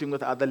was sitting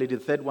with another lady,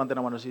 the third one that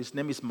I want to say, his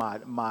name is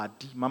Mama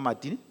D.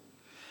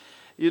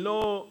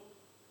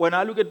 When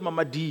I look at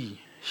Mama D,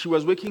 she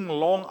was working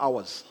long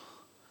hours.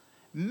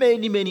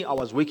 Many, many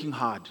hours, working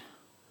hard.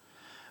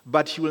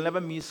 But she will never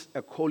miss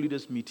a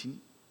co-leaders meeting.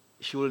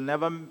 She will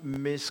never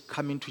miss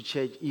coming to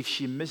church. If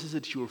she misses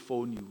it, she will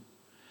phone you.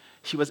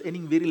 She was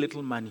earning very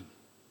little money.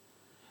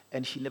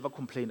 And she never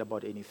complained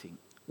about anything.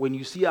 When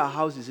you see her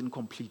house is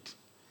incomplete.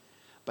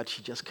 But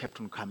she just kept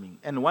on coming.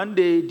 And one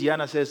day,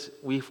 Diana says,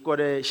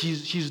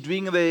 she's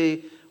doing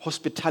the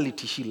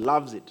hospitality. She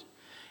loves it.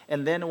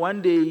 And then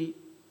one day,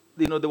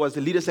 there was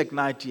a leaders'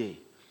 ignite here.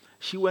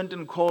 She went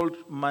and called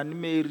Mani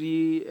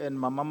Mary and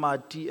Mama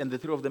Mati, and the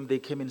 3 of them, they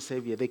came in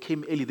Savior. They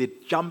came early. They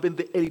jumped in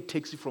the early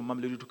taxi from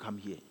Mamelodi to come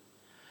here.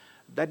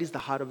 That is the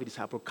heart of a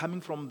disciple,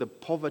 coming from the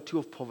poverty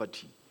of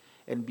poverty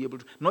and be able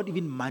to, not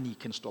even money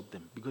can stop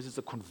them because it's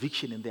a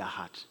conviction in their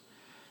heart.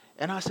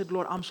 And I said,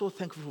 Lord, I'm so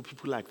thankful for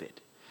people like that.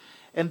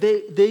 And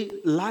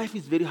life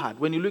is very hard.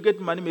 When you look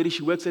at Mani Mary,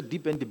 she works at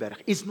Deep End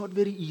Berg. It's not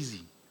very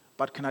easy.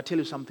 But can I tell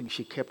you something?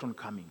 She kept on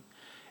coming.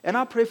 And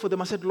I prayed for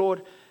them. I said,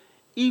 Lord,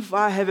 if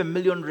I have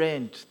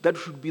R1,000,000, that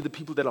should be the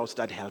people that I'll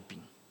start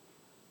helping.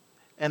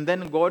 And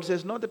then God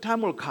says, no, the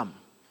time will come.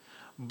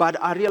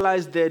 But I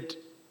realized that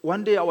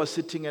one day I was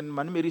sitting and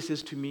Mani Mary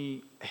says to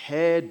me,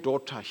 her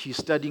daughter, she's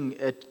studying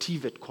at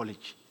TVET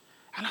college.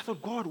 And I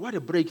thought, God, what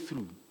a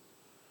breakthrough.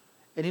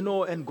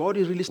 And God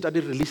has really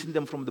started releasing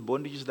them from the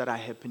bondages that are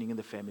happening in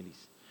the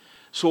families.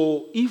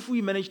 So if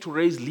we manage to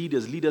raise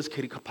leaders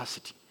carry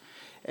capacity.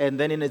 And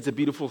then it's a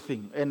beautiful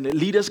thing. And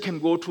leaders can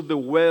go to the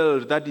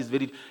world. That is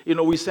very,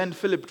 we send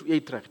Philip to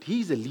Utrecht.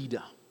 He's a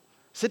leader.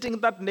 Sitting in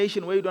that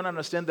nation where you don't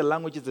understand the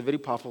language is a very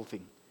powerful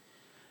thing.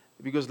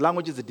 Because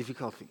language is a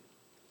difficult thing.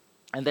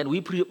 And then we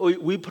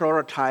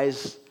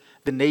prioritize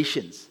the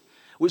nations.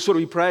 We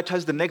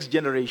prioritize the next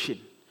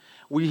generation.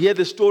 We hear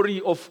the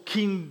story of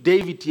King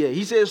David here.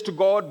 He says to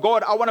God,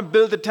 God, I want to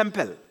build a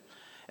temple.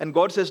 And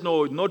God says,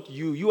 no, not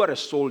you. You are a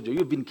soldier.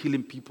 You've been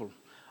killing people.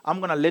 I'm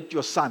going to let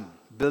your son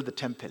build the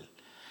temple.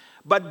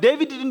 But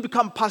David didn't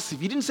become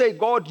passive. He didn't say,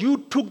 God, you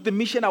took the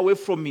mission away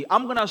from me.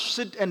 I'm going to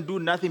sit and do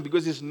nothing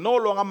because it's no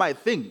longer my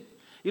thing.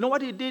 You know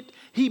what he did?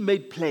 He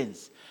made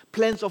plans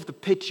of the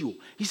patio.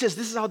 He says,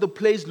 this is how the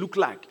place look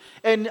like.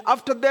 And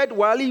after that,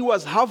 while he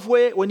was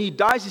halfway, when he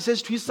dies, he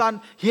says to his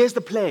son, here's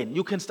the plan.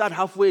 You can start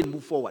halfway and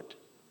move forward.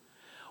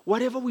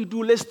 Whatever we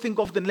do, let's think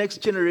of the next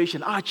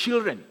generation, our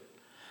children.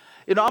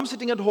 I'm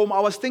sitting at home, I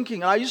was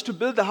thinking, and I used to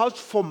build the house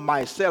for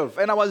myself,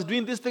 and I was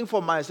doing this thing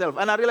for myself,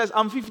 and I realized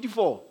I'm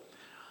 54.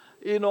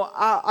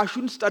 I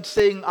shouldn't start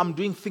saying I'm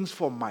doing things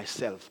for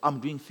myself. I'm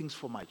doing things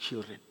for my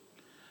children.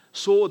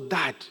 So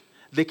that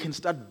they can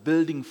start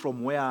building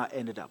from where I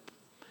ended up.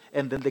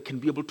 And then they can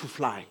be able to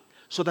fly.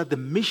 So that the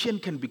mission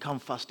can become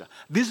faster.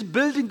 This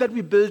building that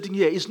we're building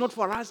here is not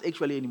for us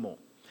actually anymore.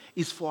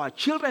 It's for our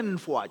children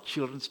and for our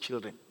children's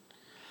children.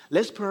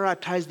 Let's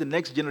prioritize the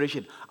next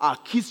generation. Our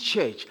kids'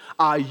 church,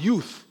 our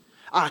youth,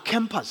 our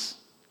campus.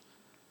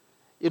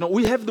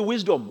 We have the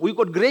wisdom. We've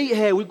got gray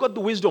hair. We've got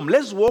the wisdom.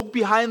 Let's walk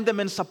behind them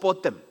and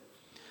support them.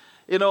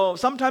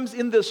 Sometimes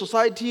in the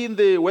society, in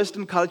the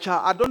Western culture,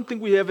 I don't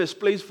think we have a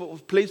place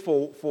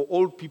for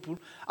old people.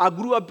 I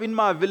grew up in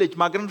my village.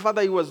 My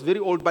grandfather, he was very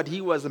old, but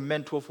he was a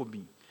mentor for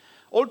me.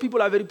 Old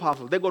people are very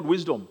powerful. They got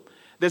wisdom.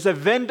 There's a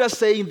vendor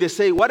saying, they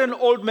say, what an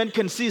old man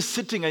can see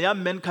sitting, a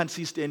young man can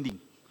see standing.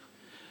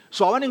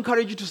 So I want to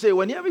encourage you to say,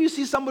 whenever you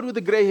see somebody with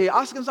a gray hair,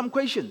 ask them some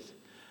questions.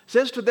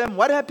 Says to them,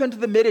 what happened to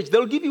the marriage?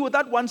 They'll give you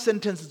that one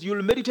sentence.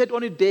 You'll meditate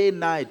on it day and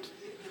night.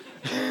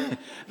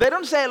 They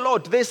don't say a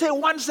lot. They say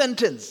one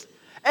sentence.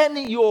 And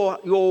your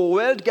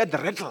world gets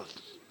rattled.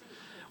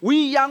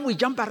 We young, we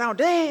jump around.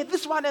 Hey,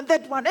 this one and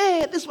that one.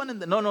 Hey, this one and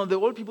that. No, the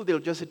old people, they'll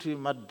just say to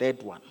him,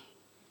 that one.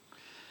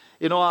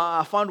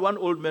 I found one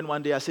old man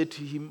one day. I said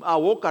to him, I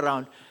walk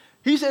around.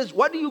 He says,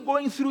 what are you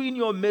going through in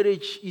your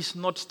marriage is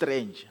not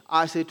strange.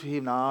 I said to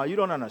him, no, you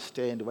don't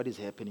understand what is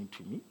happening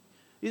to me.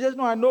 He says,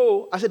 no, I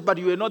know. I said, but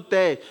you were not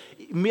there.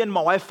 Me and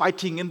my wife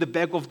fighting in the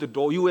back of the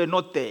door. You were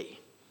not there.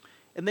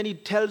 And then he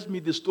tells me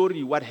the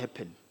story, what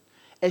happened,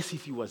 as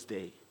if he was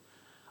there.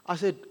 I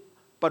said,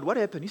 but what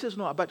happened? He says,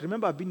 no, but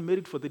remember, I've been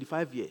married for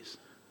 35 years.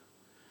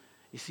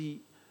 You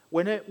see,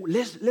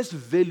 let's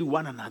value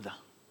one another.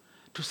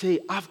 To say,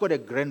 I've got a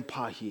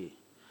grandpa here.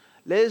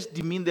 Let's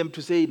demean them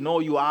to say,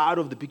 no, you are out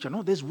of the picture.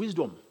 No, there's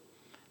wisdom.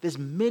 There's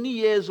many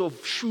years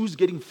of shoes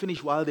getting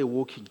finished while they're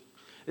walking.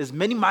 There's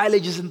many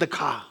mileages in the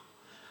car.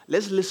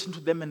 Let's listen to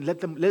them and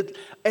let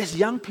as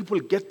young people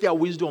get their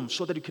wisdom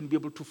so that you can be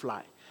able to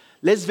fly.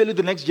 Let's value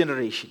the next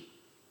generation.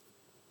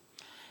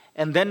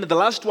 And then the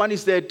last one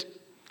is that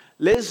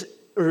let's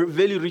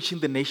value reaching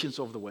the nations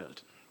of the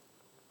world.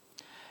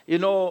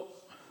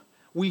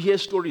 We hear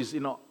stories,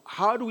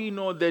 How do we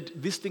know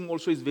that this thing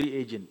also is very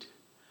urgent?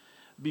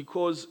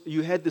 Because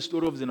you had the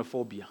story of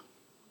xenophobia.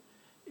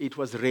 It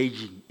was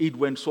raging. It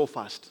went so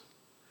fast.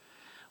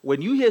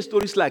 When you hear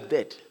stories like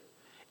that,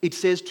 it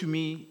says to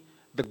me,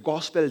 the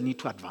gospel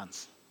needs to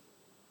advance.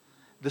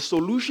 The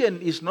solution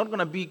is not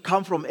going to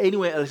come from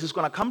anywhere else. It's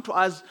going to come to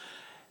us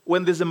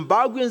when the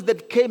Zimbabweans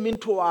that came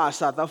into our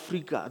South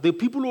Africa, the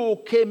people who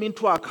came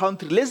into our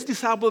country, let's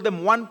disciple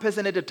them one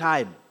person at a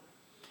time.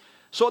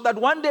 So that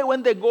one day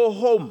when they go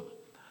home,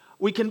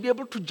 we can be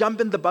able to jump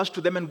in the bus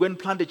to them and go and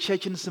plant a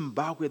church in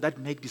Zimbabwe that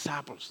make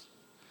disciples.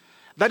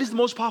 That is the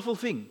most powerful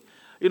thing.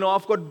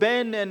 I've got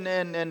Ben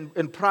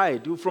and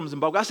Pride from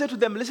Zimbabwe. I said to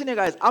them, listen,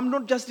 guys, I'm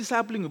not just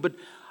discipling you, but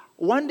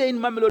one day in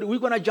Mamelodi, we're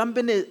going to jump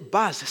in a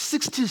bus,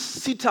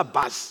 60-seater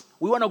bus.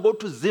 We want to go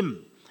to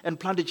Zim and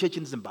plant a church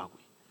in Zimbabwe.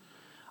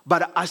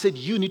 But I said,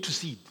 you need to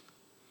see it.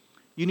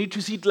 You need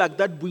to see it like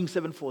that Boeing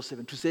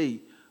 747 to say,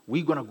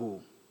 we're going to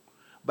go.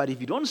 But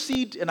if you don't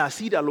see it and I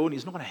see it alone,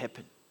 it's not going to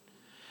happen.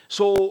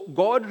 So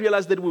God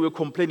realized that we were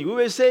complaining. We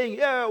were saying,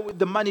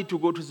 the money to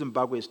go to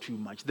Zimbabwe is too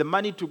much. The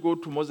money to go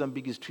to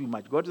Mozambique is too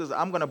much. God says,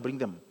 I'm going to bring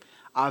them.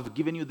 I've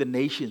given you the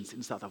nations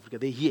in South Africa.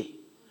 They're here.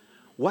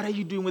 What are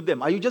you doing with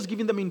them? Are you just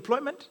giving them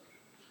employment?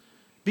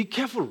 Be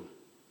careful.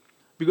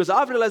 Because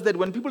I've realized that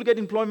when people get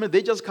employment,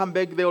 they just come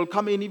back. They will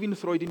come in, even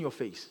throw it in your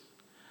face.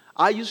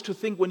 I used to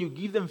think when you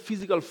give them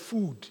physical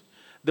food,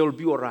 they will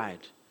be all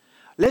right.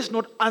 Let's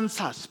not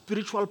answer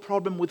spiritual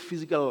problem with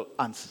physical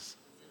answers.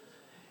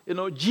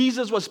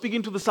 Jesus was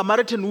speaking to the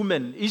Samaritan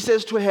woman. He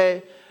says to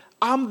her,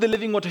 I'm the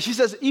living water. She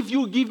says, if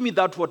you give me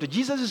that water.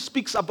 Jesus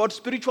speaks about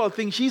spiritual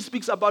things. She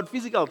speaks about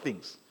physical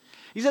things.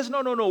 He says,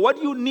 no.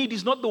 What you need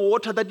is not the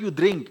water that you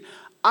drink.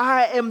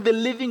 I am the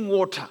living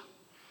water.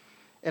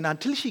 And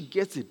until she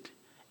gets it,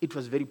 it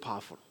was very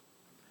powerful.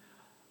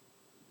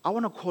 I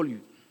want to call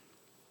you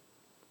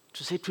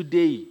to say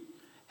today,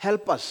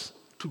 help us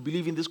to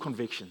believe in these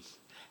convictions.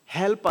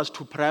 Help us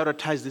to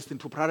prioritize this thing,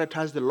 to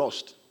prioritize the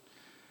lost,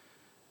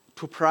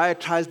 to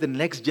prioritize the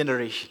next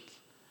generation,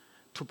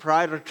 to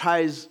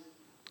prioritize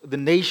the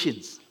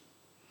nations.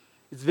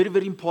 It's very,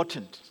 very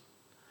important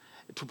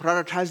to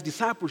prioritize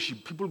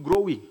discipleship, people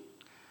growing.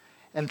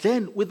 And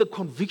then with the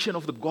conviction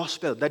of the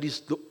gospel, that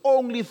is the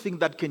only thing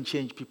that can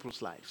change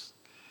people's lives.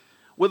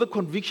 With the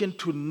conviction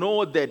to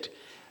know that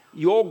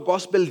your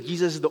gospel,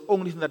 Jesus, is the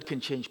only thing that can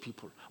change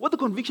people. With the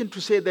conviction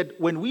to say that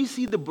when we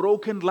see the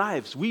broken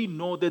lives, we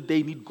know that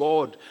they need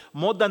God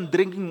more than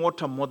drinking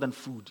water, more than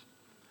food.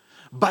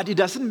 But it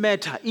doesn't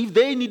matter. If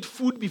they need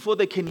food before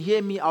they can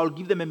hear me, I'll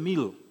give them a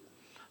meal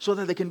so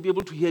that they can be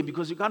able to hear,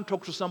 because you can't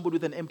talk to somebody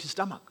with an empty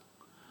stomach.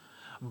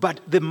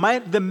 But the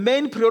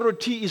main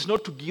priority is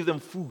not to give them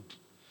food.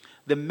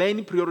 The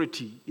main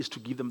priority is to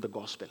give them the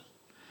gospel.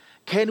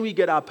 Can we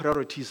get our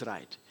priorities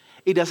right?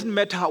 It doesn't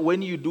matter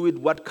when you do it,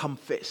 what comes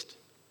first.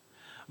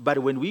 But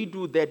when we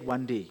do that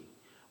one day,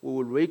 we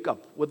will wake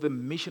up with the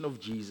mission of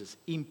Jesus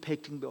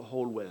impacting the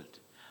whole world.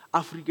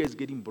 Africa is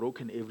getting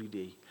broken every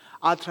day.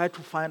 I try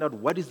to find out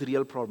what is the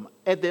real problem.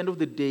 At the end of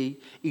the day,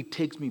 it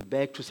takes me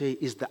back to say,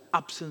 is the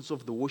absence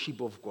of the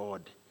worship of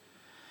God.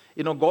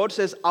 God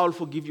says, I'll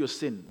forgive your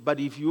sin. But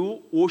if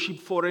you worship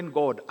foreign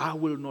God, I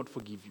will not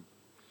forgive you.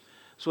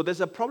 So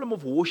there's a problem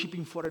of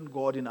worshiping foreign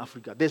God in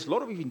Africa. There's a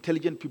lot of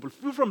intelligent people.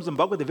 People from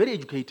Zimbabwe, they're very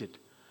educated.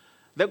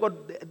 They're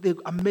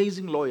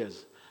amazing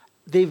lawyers.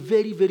 they're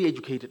very, very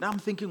educated. Now I'm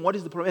thinking, what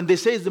is the problem? And they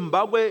say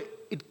Zimbabwe,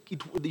 it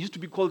used to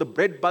be called the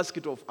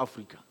breadbasket of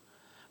Africa.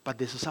 But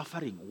there's a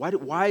suffering.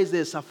 Why is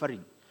there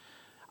suffering?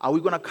 Are we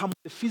going to come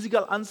with a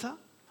physical answer,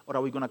 or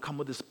are we going to come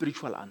with a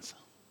spiritual answer?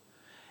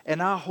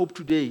 And I hope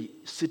today,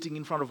 sitting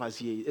in front of us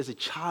here, as a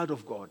child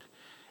of God,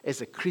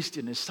 as a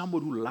Christian, as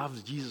somebody who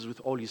loves Jesus with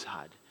all his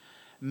heart,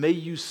 may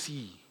you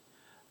see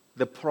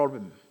the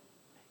problem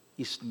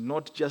is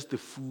not just the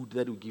food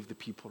that we give the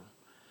people.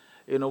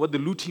 You know, what the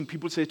looting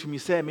people say to me,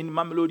 Sam, in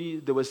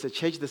Mamelodi, there was a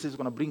church that says it's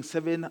going to bring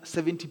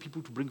 70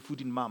 people to bring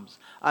food in mums.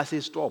 I say,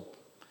 stop.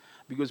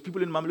 Because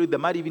people in Mamelodi, they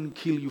might even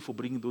kill you for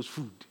bringing those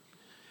food.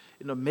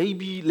 You know,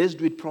 maybe let's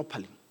do it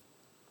properly.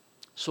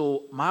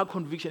 So my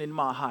conviction in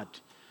my heart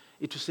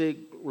is to say,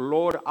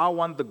 Lord, I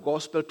want the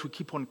gospel to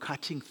keep on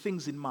cutting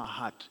things in my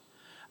heart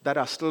that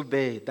are still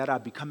there, that are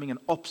becoming an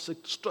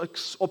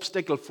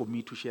obstacle for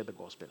me to share the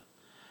gospel.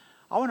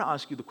 I want to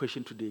ask you the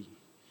question today.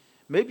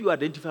 Maybe you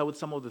identify with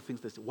some of the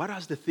things that say, what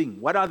are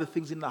the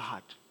things in the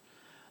heart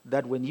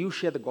that when you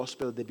share the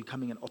gospel, they're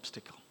becoming an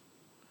obstacle?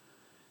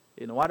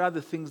 You know, what are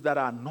the things that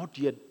are not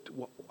yet,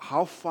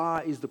 how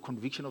far is the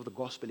conviction of the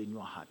gospel in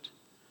your heart?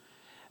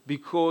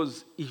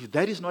 Because if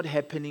that is not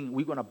happening,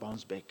 we're going to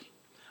bounce back.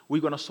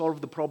 We're going to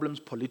solve the problems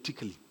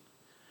politically.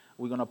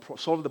 We're going to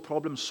solve the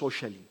problems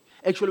socially.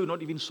 Actually, we're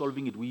not even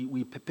solving it.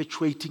 We're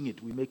perpetuating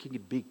it. We're making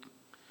it big.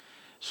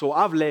 So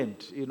I've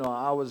learned, you know,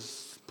 I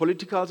was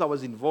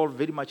involved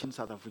very much in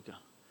South Africa.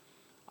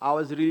 I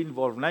was really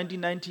involved.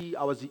 1990,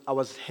 I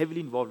was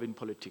heavily involved in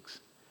politics.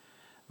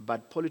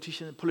 But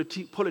politics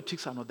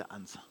are not the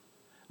answer.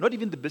 Not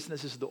even the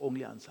business is the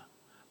only answer.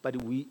 But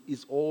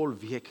it's all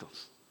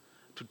vehicles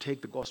to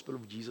take the gospel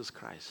of Jesus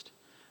Christ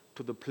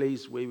to the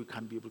place where we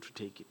can't be able to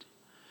take it.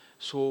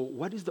 So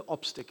what is the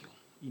obstacle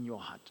in your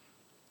heart?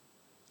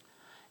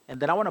 And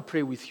then I want to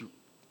pray with you.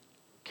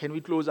 Can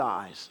we close our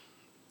eyes?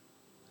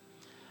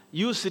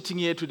 You sitting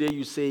here today,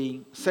 you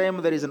saying,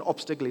 Sam, there is an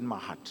obstacle in my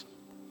heart.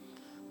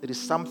 There is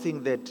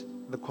something that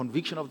the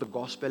conviction of the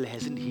gospel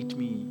hasn't hit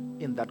me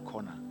in that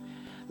corner.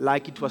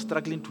 Like it was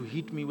struggling to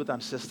hit me with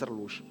ancestral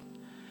worship.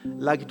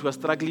 Like it was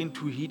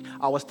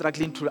I was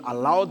struggling to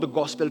allow the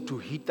gospel to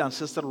hit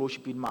ancestral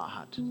worship in my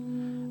heart.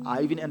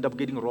 I even end up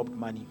getting robbed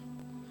money.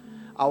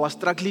 I was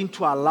struggling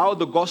to allow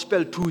the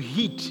gospel to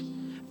hit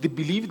the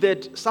belief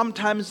that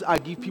sometimes I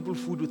give people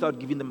food without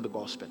giving them the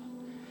gospel.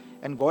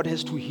 And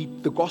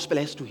the gospel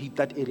has to hit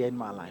that area in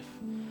my life.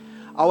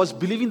 I was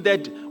believing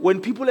that when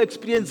people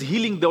experience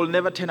healing, they will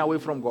never turn away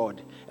from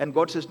God. And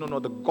God says, no,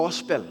 the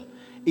gospel,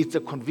 it's a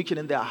conviction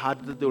in their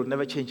heart that they will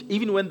never change.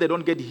 Even when they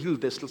don't get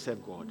healed, they still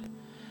serve God.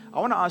 I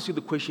want to ask you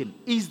the question,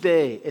 is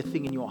there a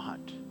thing in your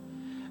heart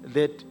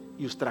that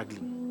you're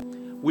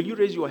struggling? Will you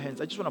raise your hands?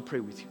 I just want to pray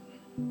with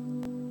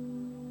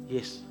you.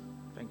 Yes.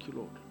 Thank you,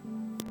 Lord.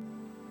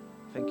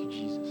 Thank you,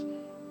 Jesus.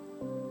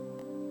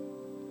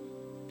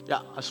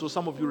 Yeah, I saw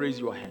some of you raise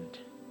your hand.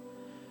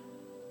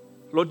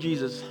 Lord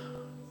Jesus,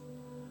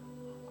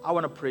 I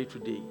want to pray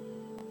today.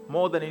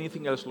 More than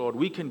anything else, Lord,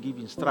 we can give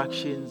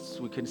instructions,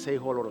 we can say a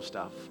whole lot of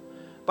stuff.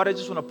 But I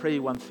just want to pray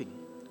one thing.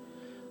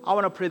 I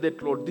want to pray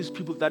that, Lord, these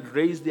people that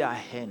raise their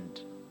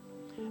hand,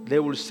 they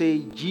will say,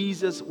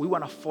 Jesus, we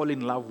want to fall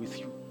in love with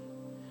you.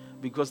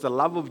 Because the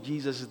love of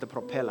Jesus is the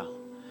propeller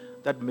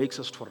that makes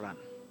us to run.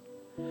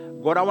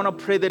 God, I want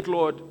to pray that,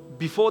 Lord,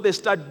 before they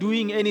start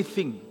doing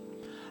anything,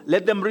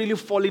 let them really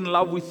fall in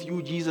love with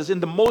you, Jesus, in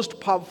the most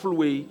powerful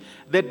way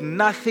that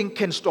nothing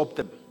can stop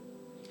them.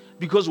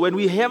 Because when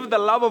we have the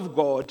love of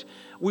God,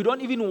 we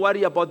don't even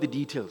worry about the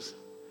details.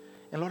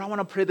 And Lord, I want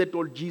to pray that,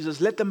 Lord Jesus,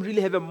 let them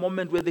really have a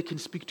moment where they can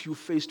speak to you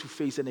face to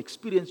face and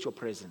experience your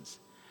presence.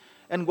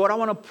 And God, I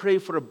want to pray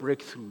for a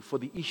breakthrough for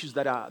the issues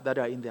that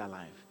are in their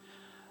life.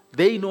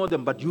 They know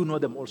them, but you know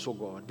them also,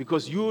 God.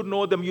 Because you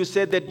know them, you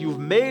said that you've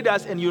made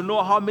us and you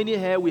know how many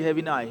hair we have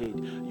in our head.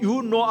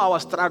 You know our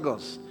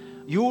struggles.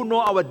 You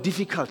know our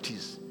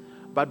difficulties.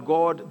 But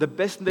God, the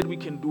best thing that we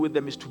can do with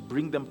them is to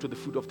bring them to the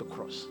foot of the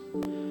cross.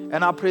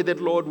 And I pray that,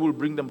 Lord, will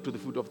bring them to the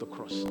foot of the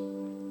cross.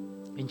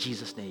 In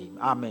Jesus' name,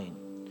 amen.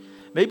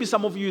 Maybe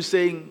some of you are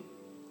saying,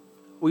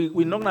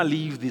 we're not going to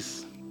leave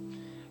this.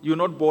 You're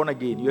not born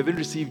again. You haven't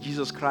received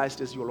Jesus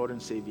Christ as your Lord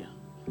and Savior.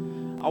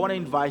 I want to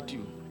invite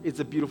you. It's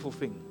a beautiful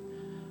thing.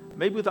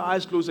 Maybe with the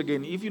eyes closed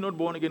again, if you're not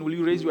born again, will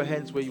you raise your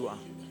hands where you are?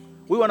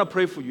 We want to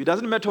pray for you. It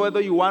doesn't matter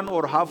whether you want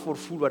or half or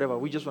full, whatever.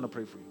 We just want to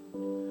pray for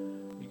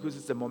you. Because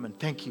it's a moment.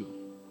 Thank you.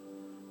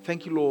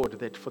 Thank you, Lord,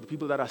 that for the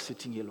people that are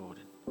sitting here, Lord.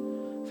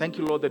 Thank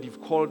you, Lord, that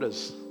you've called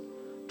us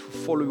to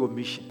follow your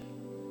mission.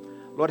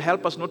 Lord,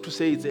 help us not to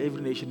say it's the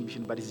Every Nation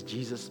mission, but it's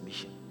Jesus'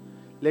 mission.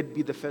 Let it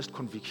be the first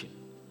conviction.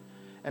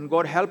 And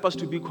God, help us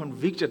to be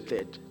convicted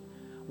that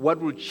what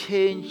will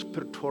change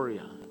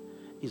Pretoria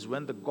is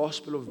when the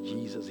gospel of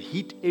Jesus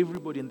hit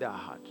everybody in their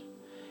heart.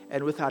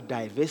 And with our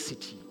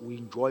diversity, we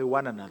enjoy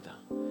one another.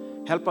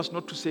 Help us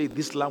not to say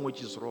this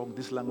language is wrong,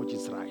 this language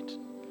is right.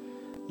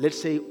 Let's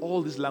say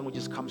all these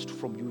languages comes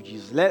from you,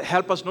 Jesus.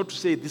 Help us not to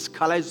say this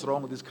color is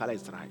wrong, this color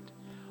is right.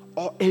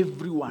 Or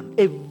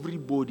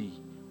everybody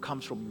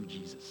comes from you,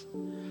 Jesus.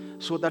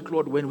 So that,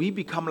 Lord, when we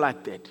become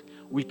like that,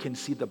 we can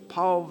see the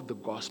power of the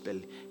gospel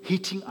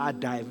hitting our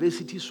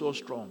diversity so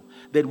strong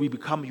that we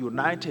become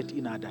united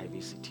in our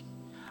diversity.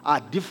 Our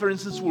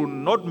differences will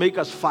not make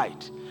us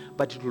fight,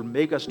 but it will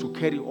make us to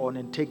carry on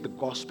and take the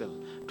gospel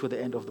to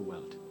the end of the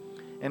world.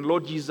 And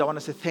Lord Jesus, I want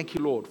to say thank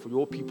you, Lord, for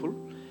your people.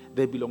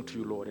 They belong to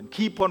you, Lord. And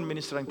keep on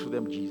ministering to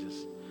them,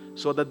 Jesus,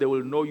 so that they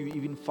will know you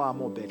even far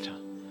more better.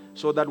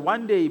 So that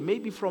one day,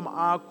 maybe from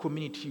our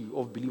community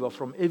of believers,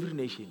 from every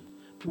nation,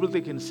 people,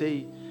 they can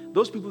say,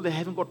 those people, they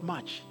haven't got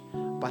much,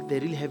 but they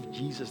really have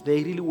Jesus.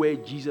 They really wear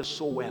Jesus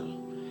so well.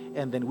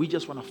 And then we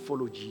just want to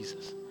follow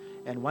Jesus.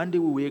 And one day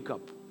we wake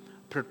up,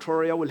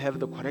 Pretoria will have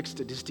the correct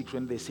statistics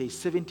when they say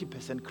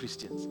 70%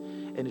 Christians.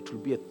 And it will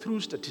be a true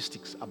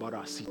statistics about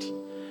our city.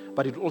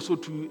 But it will also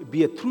to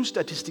be a true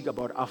statistic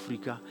about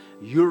Africa,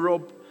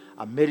 Europe,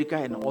 America,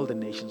 and all the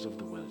nations of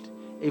the world.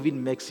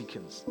 Even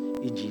Mexicans,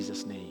 in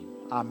Jesus' name.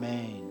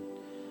 Amen.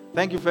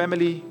 Thank you,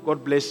 family.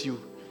 God bless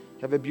you.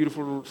 Have a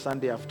beautiful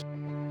Sunday afternoon.